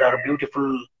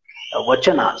beautiful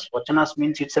vachanas. Vachanas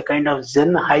means it's a kind of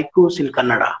Zen haikus in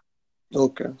Kannada.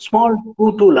 Okay. Small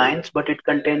two lines, but it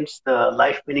contains the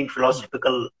life-meaning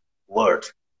philosophical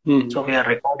words. So we are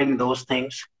recording those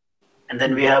things, and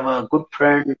then we have a good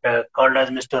friend called as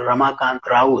Mr. Ramakant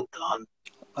Raut.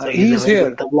 So he's a He's very here.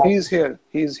 good tabla. He's here.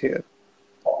 He's here.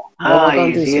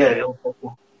 He's is here.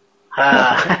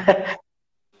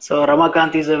 So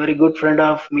Ramakant is a very good friend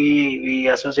of me. We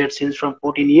associate since from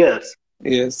 14 years.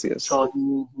 Yes, yes. So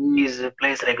he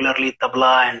plays regularly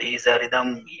tabla, and he's a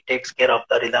rhythm. He takes care of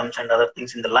the rhythms and other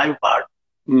things in the live part.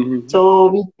 So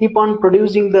we keep on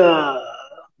producing the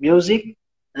music,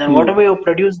 and then whatever you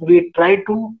produce, we try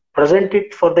to present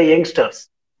it for the youngsters.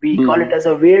 We call it as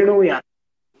a Venu Yatra,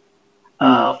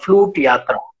 flute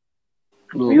yatra.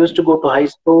 We used to go to high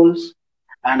schools,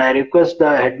 and I request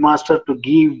the headmaster to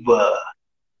give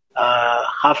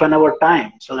half an hour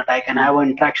time so that I can have an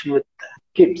interaction with the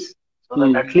kids, so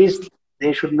that at least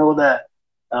they should know the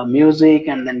music,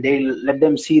 and then they let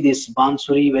them see this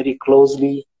bansuri very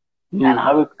closely and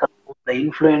how it comes the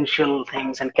influential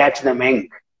things and catch them young.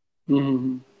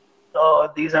 Mm-hmm.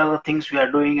 So these are the things we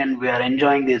are doing, and we are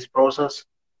enjoying this process.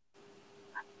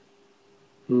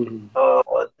 Mm-hmm.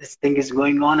 This thing is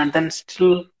going on, and then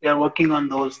still we are working on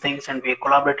those things, and we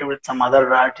collaborated with some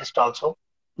other artists also.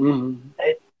 Mm-hmm.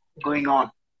 Right? Going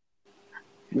on.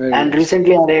 Very And nice.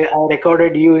 recently I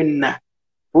recorded you in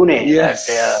Pune. That Yes.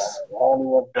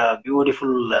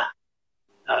 beautiful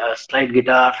slide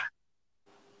guitar.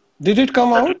 Did it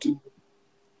come That out? Is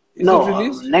it no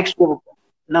released? next week,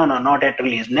 no, not at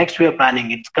release. Next we are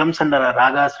planning. It comes under a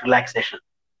ragas relaxation.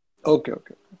 Okay,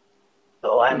 okay,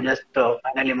 So I'm okay, just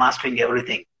finally mastering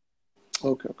everything.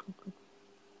 okay, okay.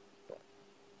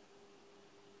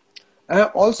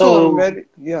 Also, I'm So very,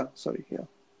 yeah, sorry, yeah.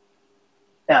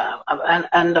 yeah,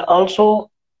 and also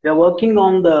we are working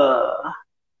on the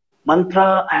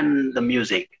mantra and the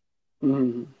music.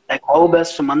 Mm-hmm. Like how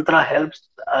best mantra helps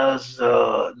us,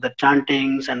 the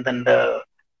chantings, and then uh,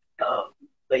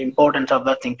 the importance of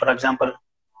that thing. For example,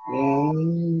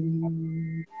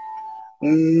 mm,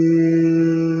 mm,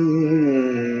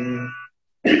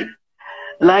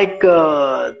 like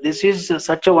this is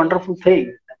such a wonderful thing.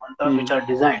 The mantras which Mm-hmm. are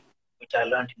designed, which I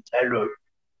learned in childhood,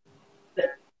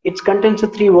 it contains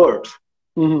three words: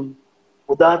 Mm-hmm.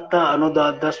 udatta,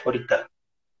 anudatta, swarita.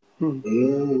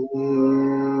 Mm-hmm.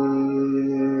 Mm,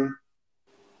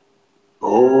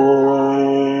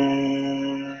 Om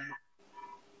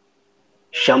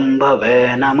शम्भवे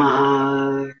नमः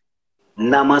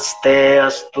नमस्ते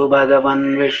अस्तु भगवन्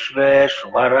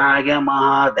विश्वेश्वराय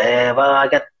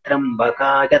महादेवाय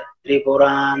त्र्यम्बकाय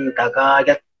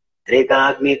त्रिपुरान्तकाय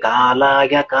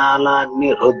त्रिकाग्निकालाय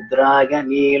कालाग्निरुद्राय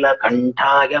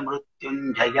नीलकण्ठाय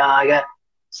मृत्युञ्जयाय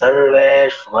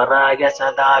सर्वेश्वराय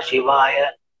सदाशिवाय.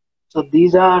 So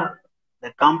these are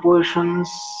the compositions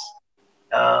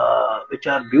which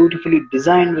are beautifully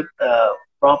designed with the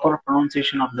proper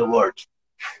pronunciation of the words.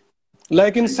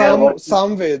 Like in And we are working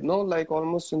Samved, no? Like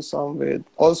almost in Samved.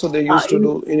 Also, they uh, used to in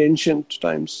do in ancient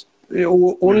times. They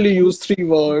mm, only use three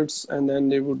words and then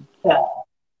they would. yeah,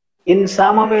 in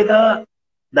Samaveda,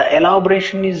 the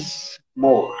elaboration is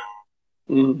more.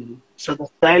 Mm-hmm. So the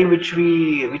style which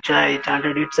I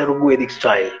chanted, it's a Rigvedic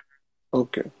style,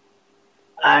 Okay.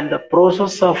 and the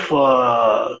process of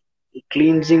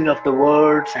cleansing of the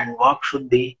words and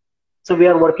Vakshuddhi. So we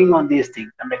are working on these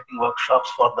things, conducting workshops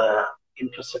for the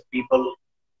interested people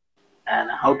and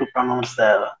how to pronounce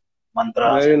the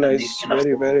mantras Very and then these nice. kind of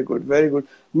Very, things. very good. Very good.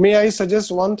 May I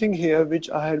suggest one thing here, which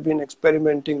I had been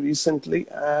experimenting recently,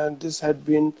 and this had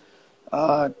been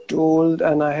told,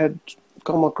 and I had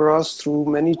come across through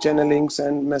many channelings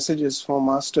and messages from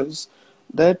masters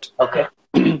that Okay.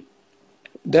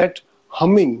 that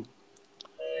humming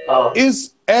Oh,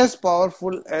 is as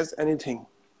powerful as anything.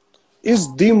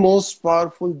 Is the most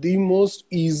powerful, the most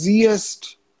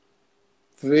easiest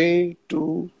way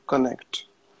to connect.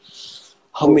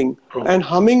 true, Humming. true. And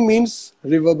humming means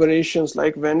reverberations.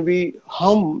 Like when we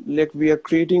hum, like we are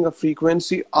creating a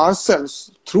frequency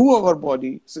ourselves through our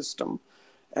body system,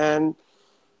 and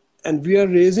we are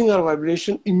raising our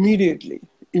vibration immediately.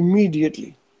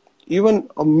 Even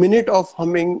a minute of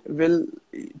humming will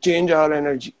change our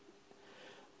energy.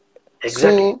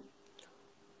 Exactly.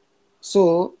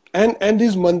 So and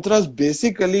these mantras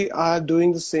basically are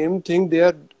doing the same thing. They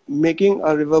are making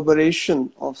a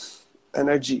reverberation of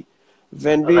energy.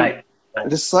 When we Right.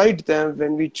 Right. recite them,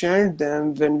 when we chant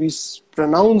them, when we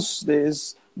pronounce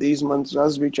these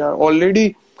mantras, which are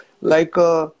already like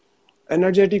a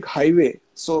energetic highway.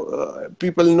 So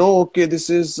people know, okay, this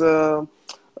is the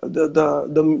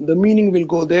meaning will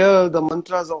go there. The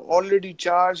mantras are already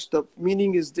charged. The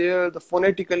meaning is there. The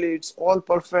phonetically, it's all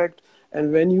perfect.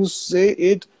 And when you say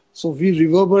it, so we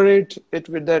reverberate it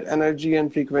with that energy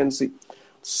and frequency.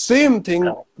 Same thing,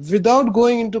 Correct. without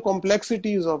going into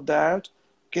complexities of that,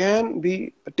 can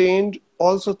be attained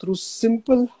also through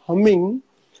simple humming.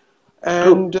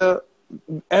 True.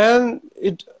 And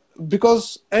it,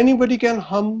 because anybody can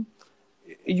hum.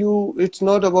 It's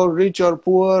not about rich or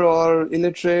poor or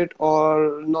illiterate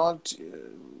or not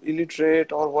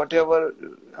illiterate or whatever.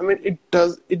 I mean,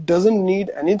 it doesn't need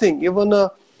anything. Even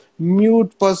a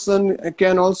mute person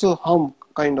can also hum,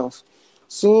 kind of.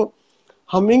 So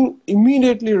humming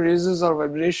immediately raises our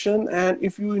vibration, and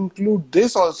if you include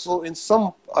this also in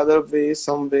some other way,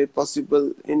 some way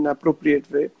possible, in appropriate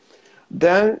way,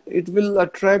 then it will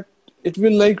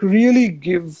like really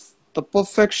give the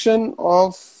perfection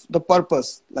of the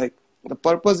purpose. Like the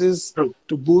purpose is True.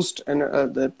 to boost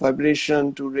the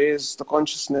vibration, to raise the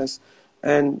consciousness.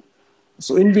 And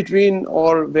so in between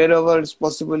or wherever it's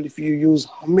possible, if you use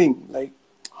humming, like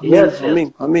Yes.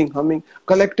 Yes. humming,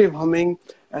 collective humming,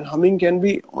 And humming can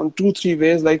be on 2-3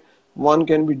 ways. Like one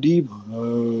can be deep,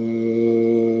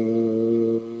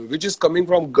 which is coming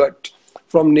from gut,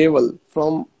 from navel,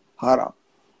 from hara.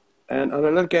 And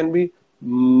another can be,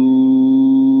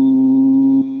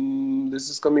 this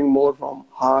is coming more from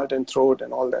heart and throat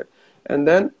and all that. And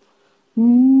then,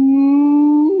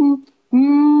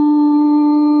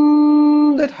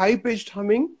 that high-pitched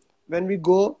humming when we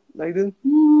go like this.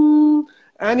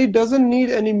 And it doesn't need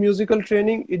any musical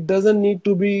training. It doesn't need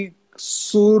to be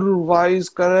sur-wise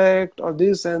correct or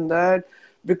this and that,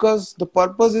 because the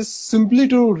purpose is simply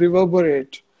to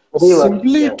reverberate,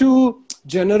 simply to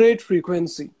generate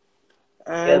frequency.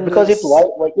 And because it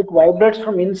vibrates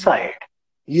from inside.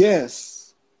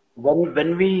 Yes.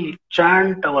 When we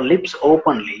chant our lips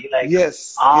openly, like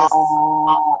yes,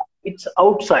 it's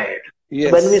outside.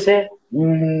 Yes. So when we say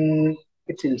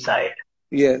it's inside.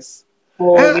 Yes.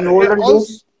 So in older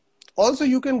days, also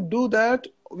you can do that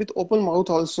with open mouth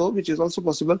also, which is also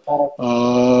possible.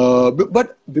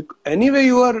 But anyway,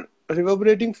 you are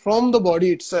reverberating from the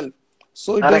body itself,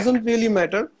 so it doesn't really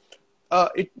matter.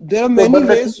 There are many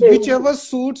ways, whichever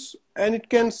suits, and it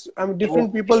can.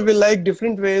 Different people will like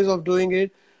different ways of doing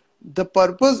it. The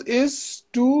purpose is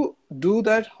to do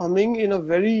that humming in a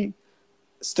very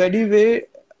steady way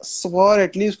for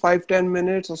at least 5-10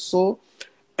 minutes or so.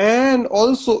 And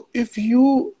also, if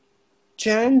you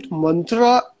chant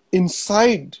mantra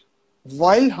inside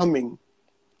while humming,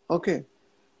 okay,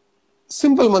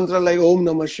 simple mantra like Om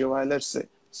Namah Shivaya, let's say.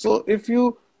 So if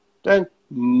you chant,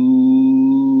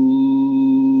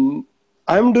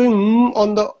 I'm doing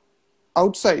on the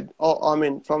outside, or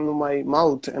from my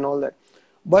mouth and all that.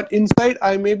 But inside,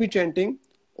 I may be chanting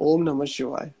Om Namah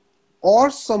Shivaya,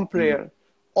 or some prayer,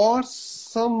 or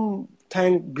some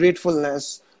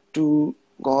gratefulness to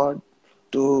God,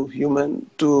 to human,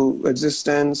 to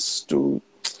existence, to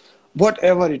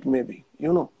whatever it may be,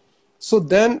 So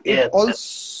then it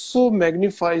also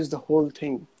magnifies the whole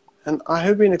thing. And I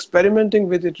have been experimenting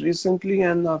with it recently,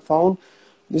 and I found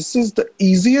this is the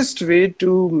easiest way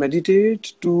to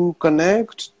meditate, to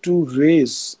connect, to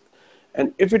raise.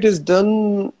 And if it is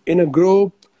done in a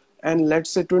group, and let's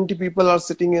say 20 people are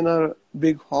sitting in a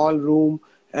big hall room,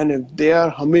 and if they are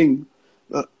humming,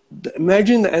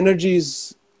 imagine the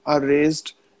energies are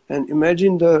raised, and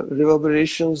imagine the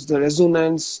reverberations, the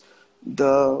resonance,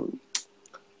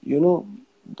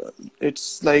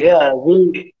 it's like... Yeah,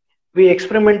 we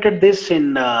experimented this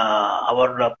in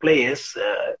our place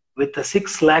with the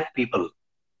 6 lakh people.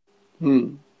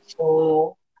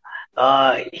 So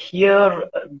here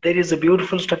there is a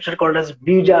beautiful structure called as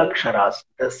Bijaksharas,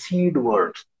 the seed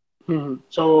words.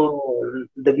 So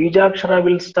the Bijakshara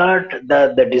will start,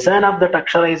 the design of that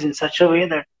Akshara is in such a way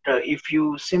that if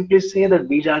you simply say that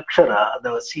Bijakshara,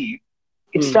 the seed,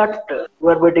 it starts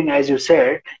reverberating, as you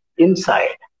said,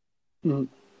 inside. And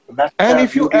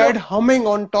if you add humming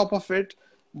on top of it,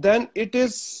 then it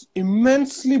is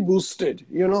immensely boosted,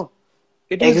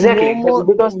 It is exactly, no more...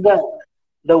 because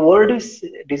the word is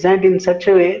designed in such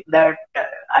a way that,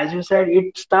 as you said,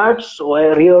 it starts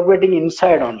reverberating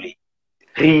inside only.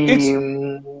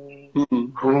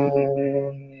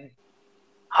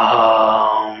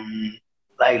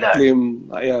 Like that.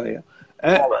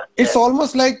 It's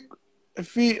almost like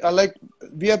if we are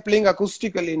playing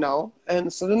acoustically now,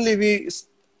 and suddenly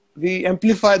we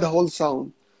amplify the whole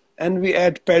sound, and we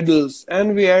add pedals,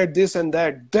 and we add this and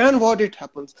that. Then what it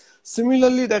happens?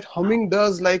 Similarly, that humming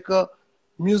does like a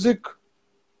music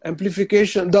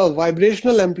amplification, the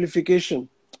vibrational amplification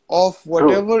of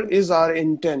whatever is our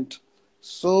intent.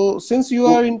 So since you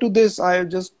are into this, I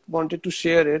just wanted to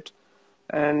share it.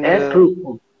 And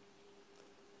true.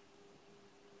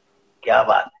 Kya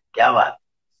baat.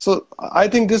 So I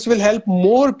think this will help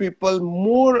more people,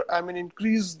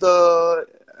 increase the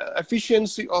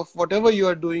efficiency of whatever you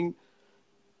are doing.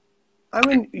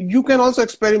 You can also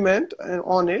experiment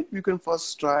on it. You can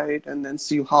first try it and then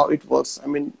see how it works.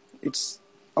 It's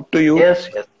up to you. Yes.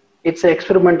 It's an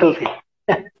experimental thing.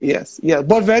 Yes,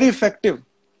 but very effective.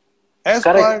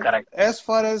 Correct. As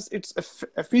far as its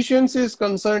efficiency is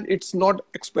concerned, it's not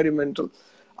experimental.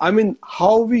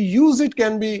 How we use it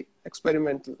can be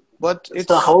experimental, but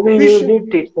so how we use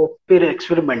it, it's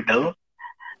experimental,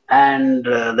 and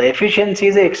the efficiency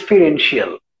is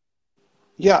experiential.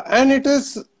 Yeah, and it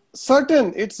is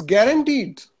certain. It's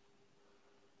guaranteed.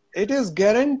 It is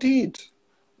guaranteed.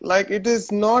 Like, it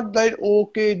is not that,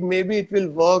 okay, maybe it will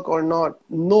work or not.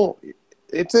 No,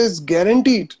 it is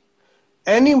guaranteed.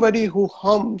 Anybody who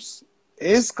hums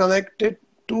is connected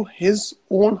to his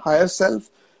own higher self,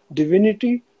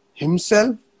 divinity,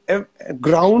 himself,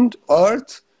 ground,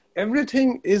 earth.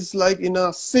 Everything is like in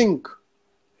a sync,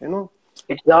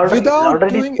 It's without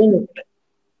already doing. synced.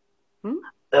 Hmm?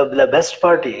 The best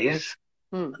part is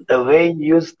Hmm. the way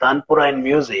you use tanpura in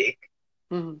music.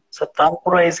 Hmm. So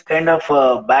tanpura is kind of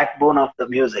a backbone of the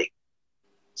music.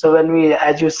 So when we,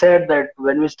 as you said, that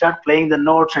when we start playing the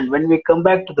notes and when we come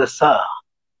back to the sa,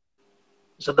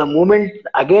 so the movement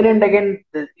again and again,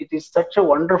 it is such a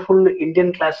wonderful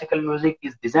Indian classical music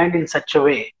is designed in such a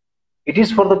way. It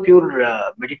is for the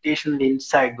pure meditation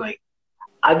inside going.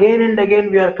 Again and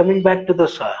again, we are coming back to the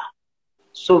sa.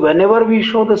 So whenever we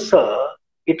show the sa,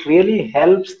 it really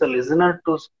helps the listener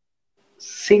to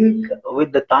sync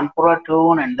with the tanpura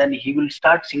tone, and then he will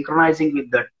start synchronizing with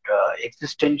that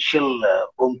existential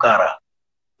omkara.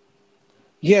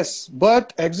 Yes,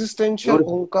 but existential Your-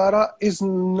 Omkara is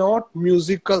not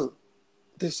musical.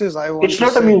 This is I want It's to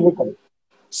not a say. musical.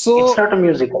 It's So, not a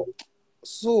musical.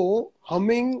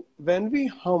 humming, when we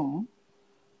hum,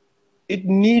 it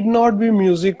need not be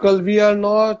musical. We are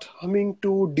not humming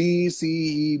to D, C,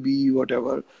 E, B,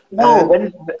 whatever. No,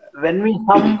 And when we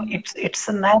hum, it's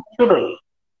a natural.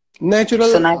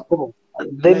 It's a natural, natural.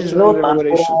 There is natural no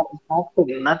tanpura.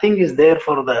 reverberation. Nothing is there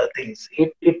for the things.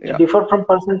 It Yeah. differs from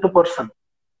person to person.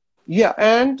 Yeah.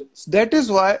 And that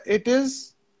is why it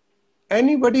is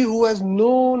anybody who has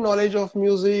no knowledge of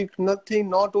music, nothing,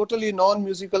 not totally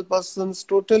non-musical persons,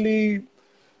 totally,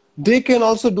 they can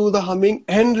also do the humming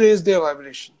and raise their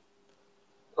vibration.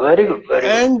 Very good. Very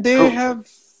good. And they True. have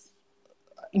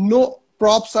no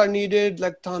props are needed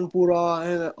like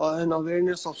tanpura and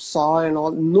awareness of sa and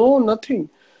all. No, nothing.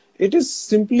 It is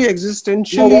simply No,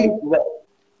 existentially.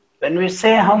 when we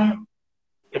say hum,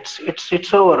 it's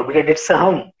over because it's a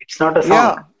hum. It's not a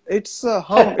sound. Yeah, it's a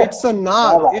hum, it's a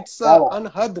naad, Bravo, it's a bravo.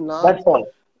 anhad naad. That's all.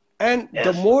 And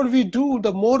the Yes. more we do,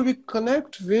 the more we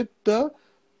connect with the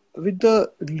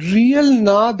real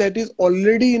na that is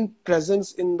already in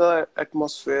presence in the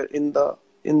atmosphere, in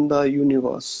the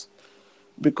universe,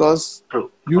 because True.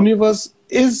 True. universe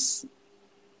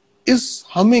is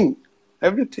humming.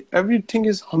 Everything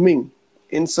is humming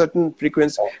in certain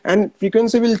frequency, and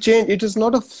frequency will change. It is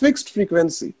not a fixed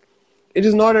frequency. It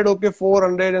is not at okay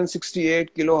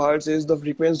 468 kilohertz is the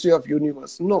frequency of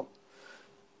universe. No,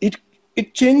 it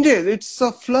it changes. It's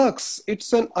a flux.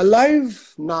 It's an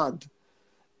alive nad.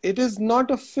 It is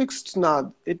not a fixed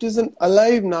nad. It is an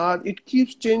alive nad. It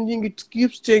keeps changing. It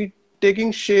keeps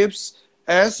taking shapes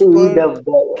as See, per.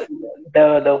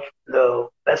 the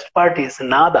best part is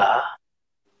nada.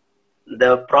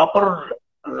 The proper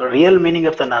real meaning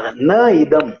of the nada. Na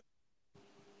idam.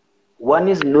 One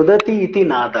is nudati iti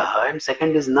nada, and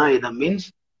second is na idam.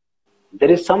 Means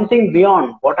there is something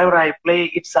beyond whatever I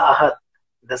play. It's ahat,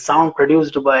 the sound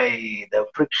produced by the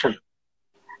friction.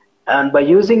 And by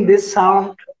using this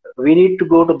sound, we need to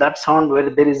go to that sound where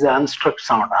there is an unstruck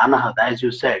sound, anahat, as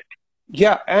you said.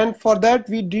 Yeah, and for that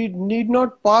we need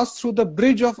not pass through the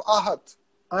bridge of ahat.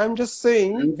 I'm just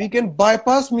saying we can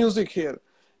bypass music here,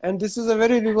 and this is a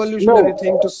very revolutionary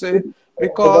thing to No, say that's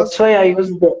because why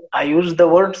I used the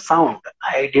word sound.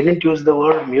 I didn't use the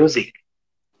word music.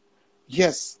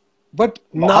 yes, but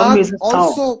Hum naad is a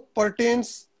sound. also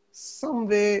pertains some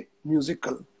way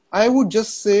musical. I would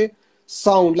just say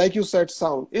sound, like you said,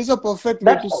 sound is a perfect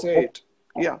way That's to all. say it.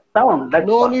 Yeah. Sound. That's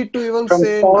No all. need to even From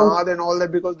say sound, naad and all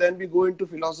that because then we go into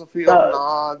philosophy of the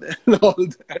naad and all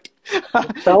that.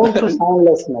 sound to And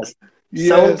soundlessness.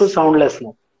 Sound to yes,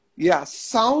 soundlessness. yeah,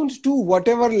 sound to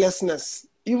whatever lessness.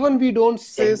 Even we don't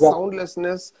say Exactly.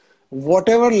 soundlessness,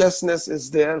 whatever lessness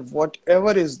is there,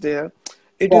 whatever is there,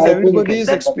 it Yeah, is I think everybody's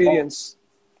that experience.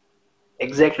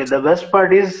 exactly. The best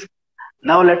part is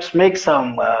now let's make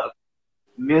some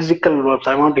musical works.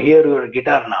 I want to hear your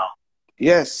guitar now.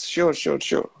 Yes, sure, sure,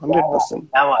 sure. क्या बात 100%.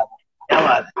 क्या बात क्या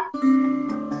बात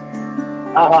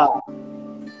हाँ हाँ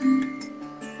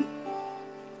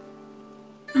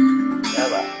क्या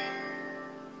बात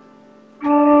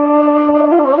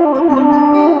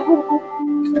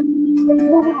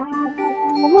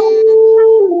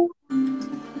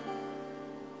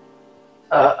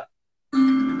uh,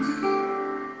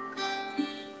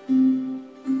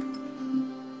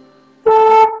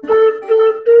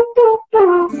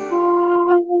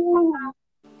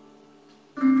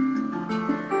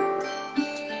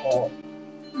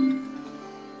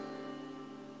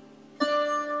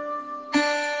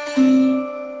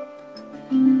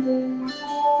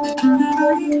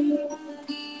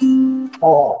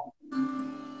 oh,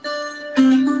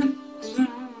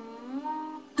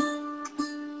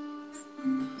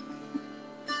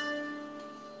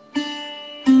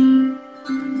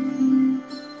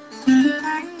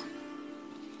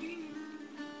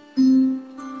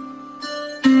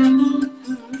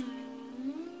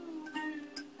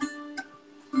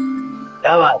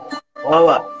 क्या बात वाह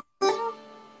वाह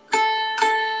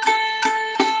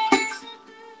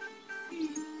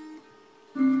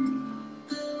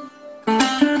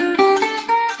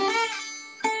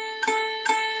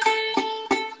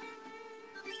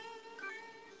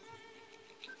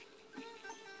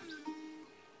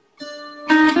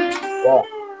वाह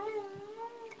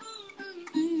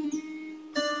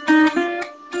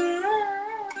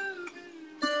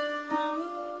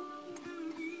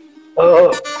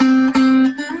ओह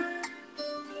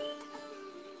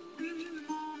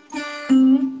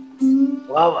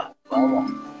वाह वाह वाह वाह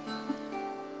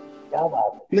क्या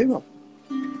बात है। Play Bapu.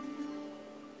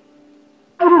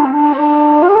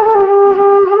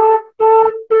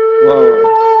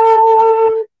 Wow.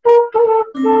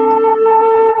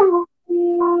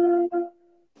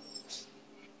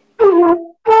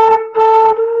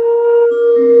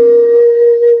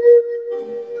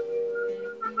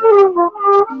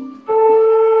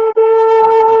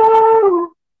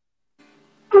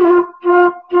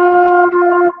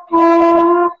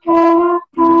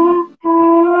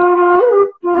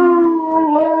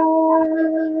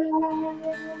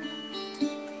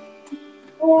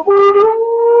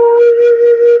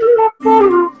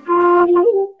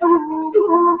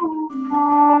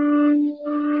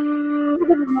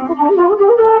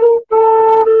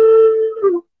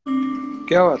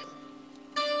 क्या बात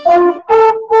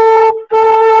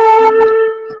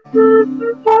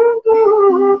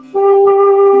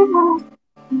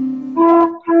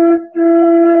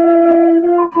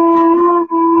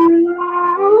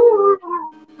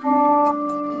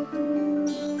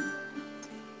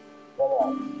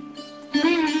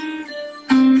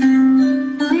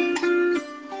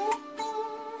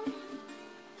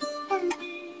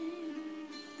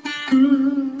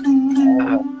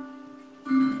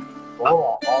वाह वाह वाह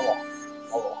वाह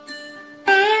वाह वाह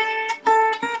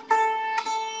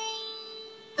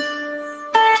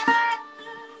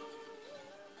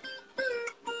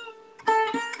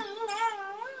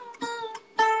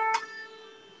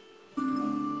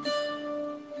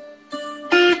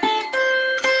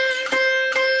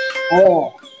ओह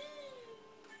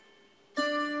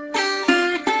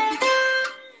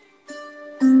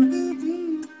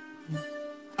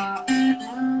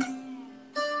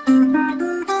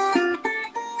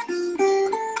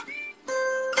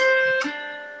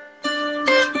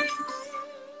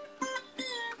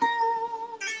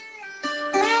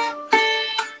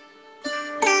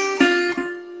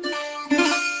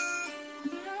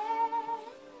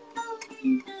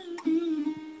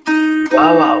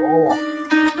वाह वाह वाह वाह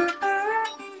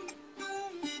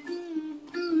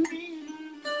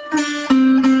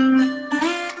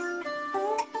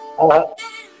आह,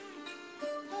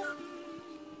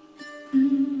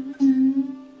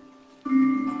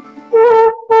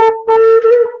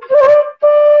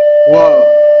 वाह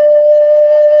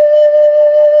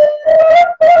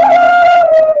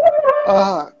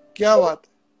आहा क्या बात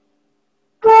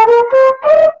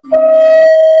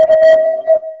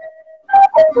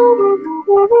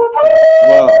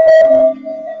वाह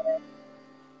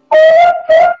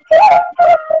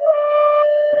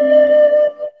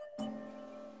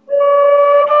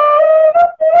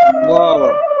वाह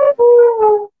वाह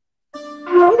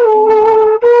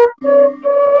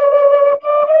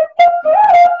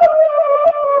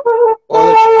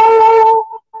बहुत अच्छा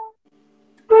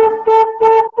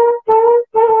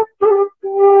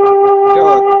क्या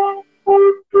बात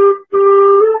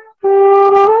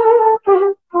वाह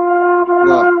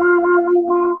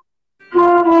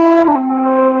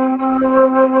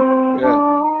Yeah.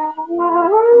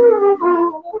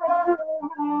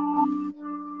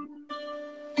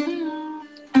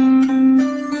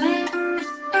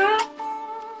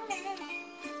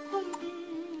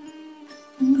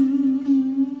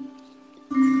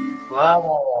 वाह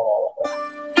वाह वाह वाह वाह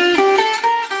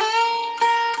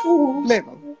Play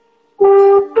Bapu.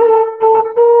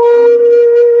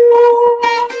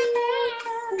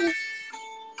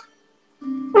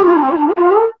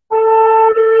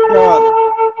 क्या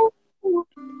बात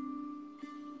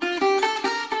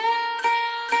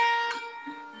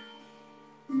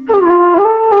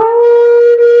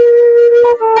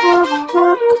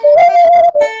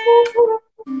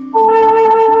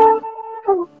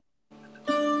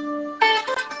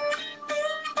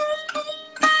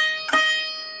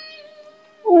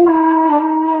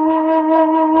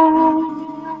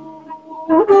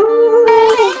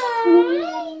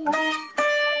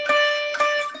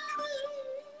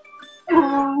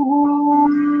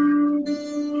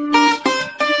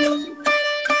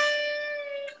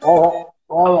वाह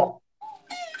वाह वाह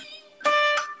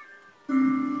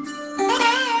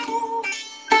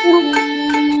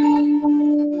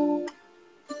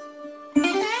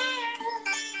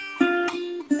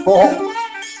Oh,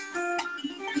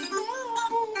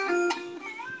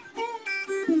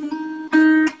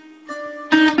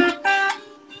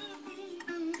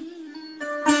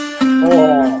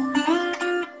 oh,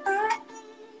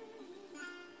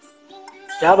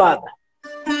 क्या बात है.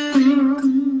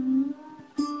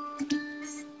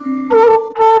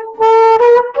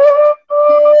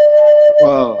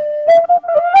 Wow.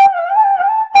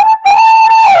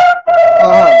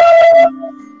 Ah.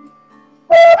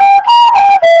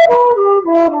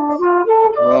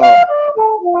 Wow.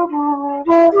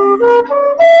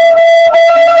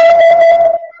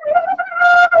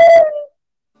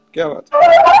 क्या बात है.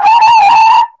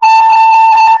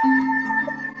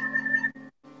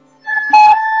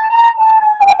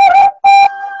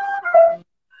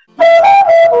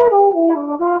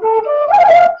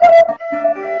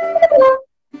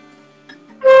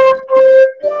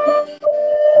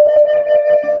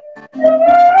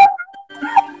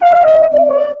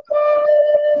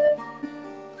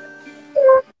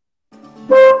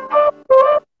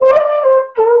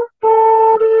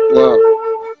 Wow.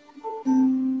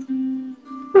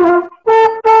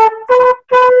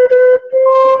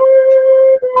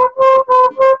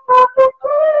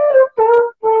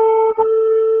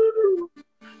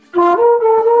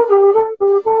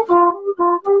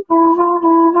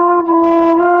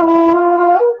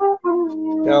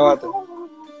 क्या बात है.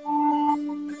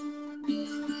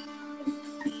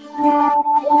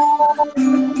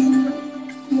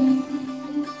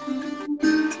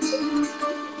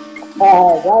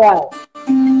 Oh, क्या बात है.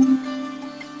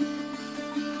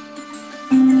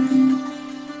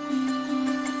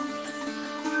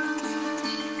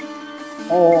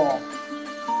 Oh,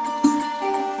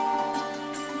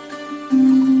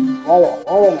 bravo,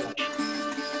 bravo, Manish.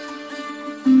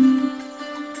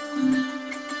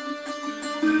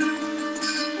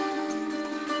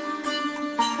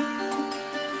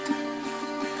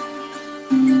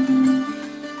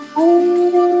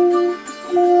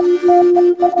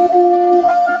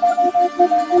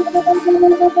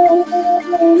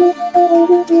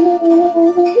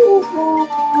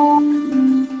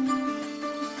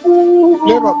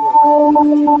 Play Bapu.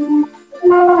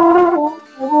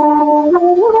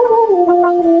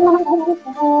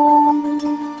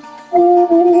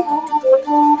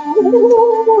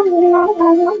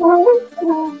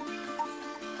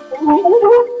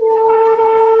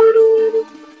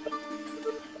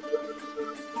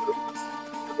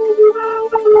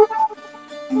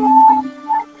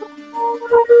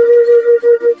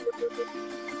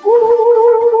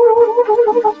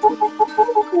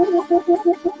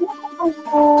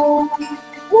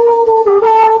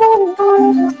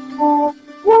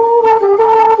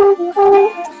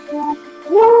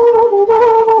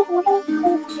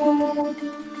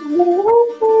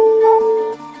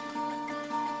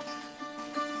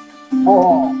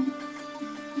 Oh,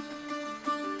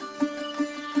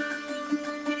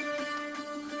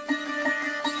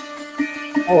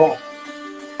 oh,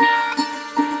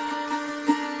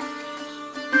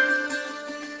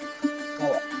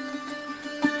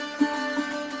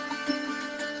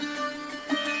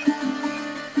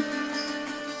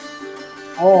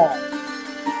 oh.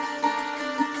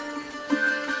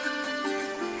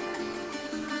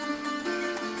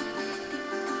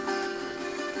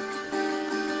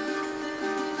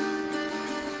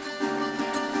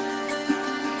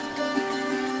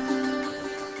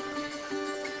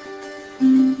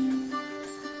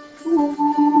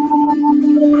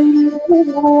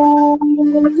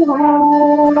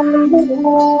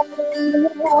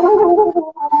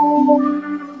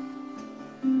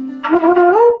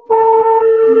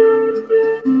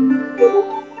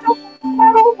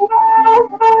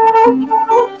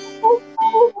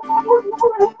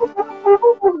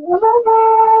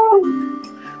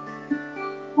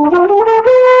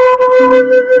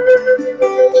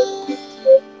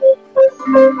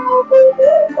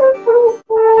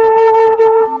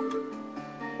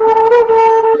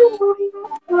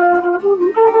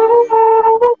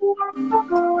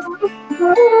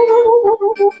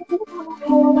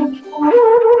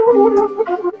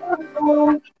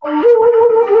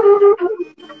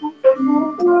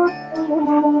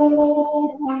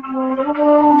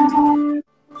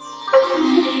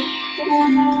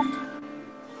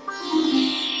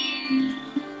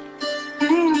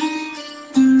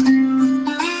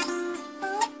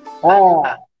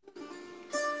 Ah,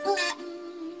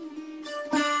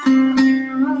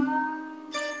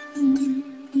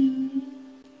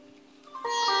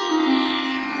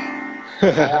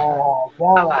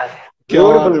 क्या बात है. क्या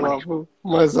बात ब्यूटीफुल है मनीष. बापू.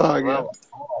 मजा आ गया.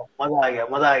 मजा आ गया,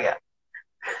 मजा आ गया.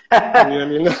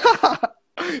 Really nice.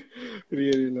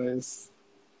 Really nice.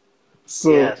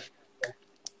 So Yes.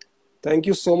 thank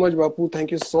you so much, Bapu.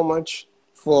 Thank you so much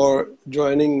for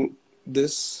joining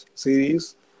this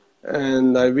series.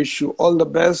 And I wish you all the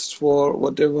best for Thank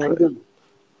whatever you.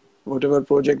 whatever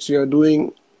projects you are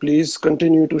doing. Please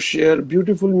continue to share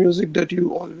beautiful music that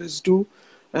you always do.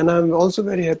 And I'm also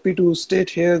very happy to state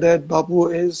here that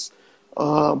Bapu's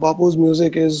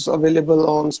music is available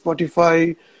on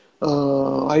Spotify,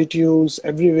 iTunes,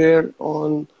 everywhere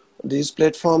on these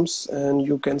platforms, and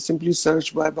you can simply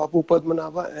search by Bapu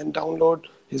Padmanabha and download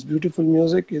his beautiful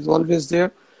music. Is always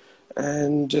there.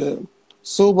 And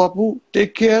so, Bapu,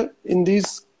 take care in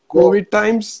these COVID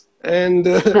times, and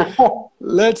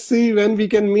let's see when we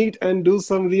can meet and do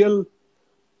some real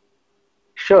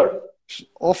Sure.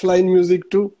 offline music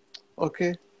too.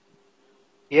 Okay.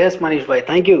 Yes, Manish bhai.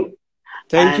 Thank you.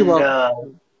 Thank you, And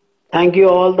Bapu. thank you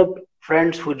all the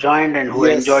friends who joined and who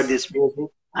enjoyed Yes. this music.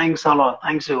 Thanks a lot.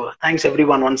 Thanks you. Thanks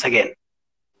everyone once again.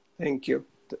 Thank you.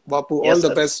 Bapu, all Yes, the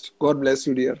sir. best. God bless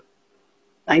you, dear.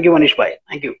 Thank you, Manish bhai.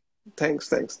 Thank you. Thanks.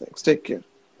 Take care.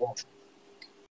 Yes.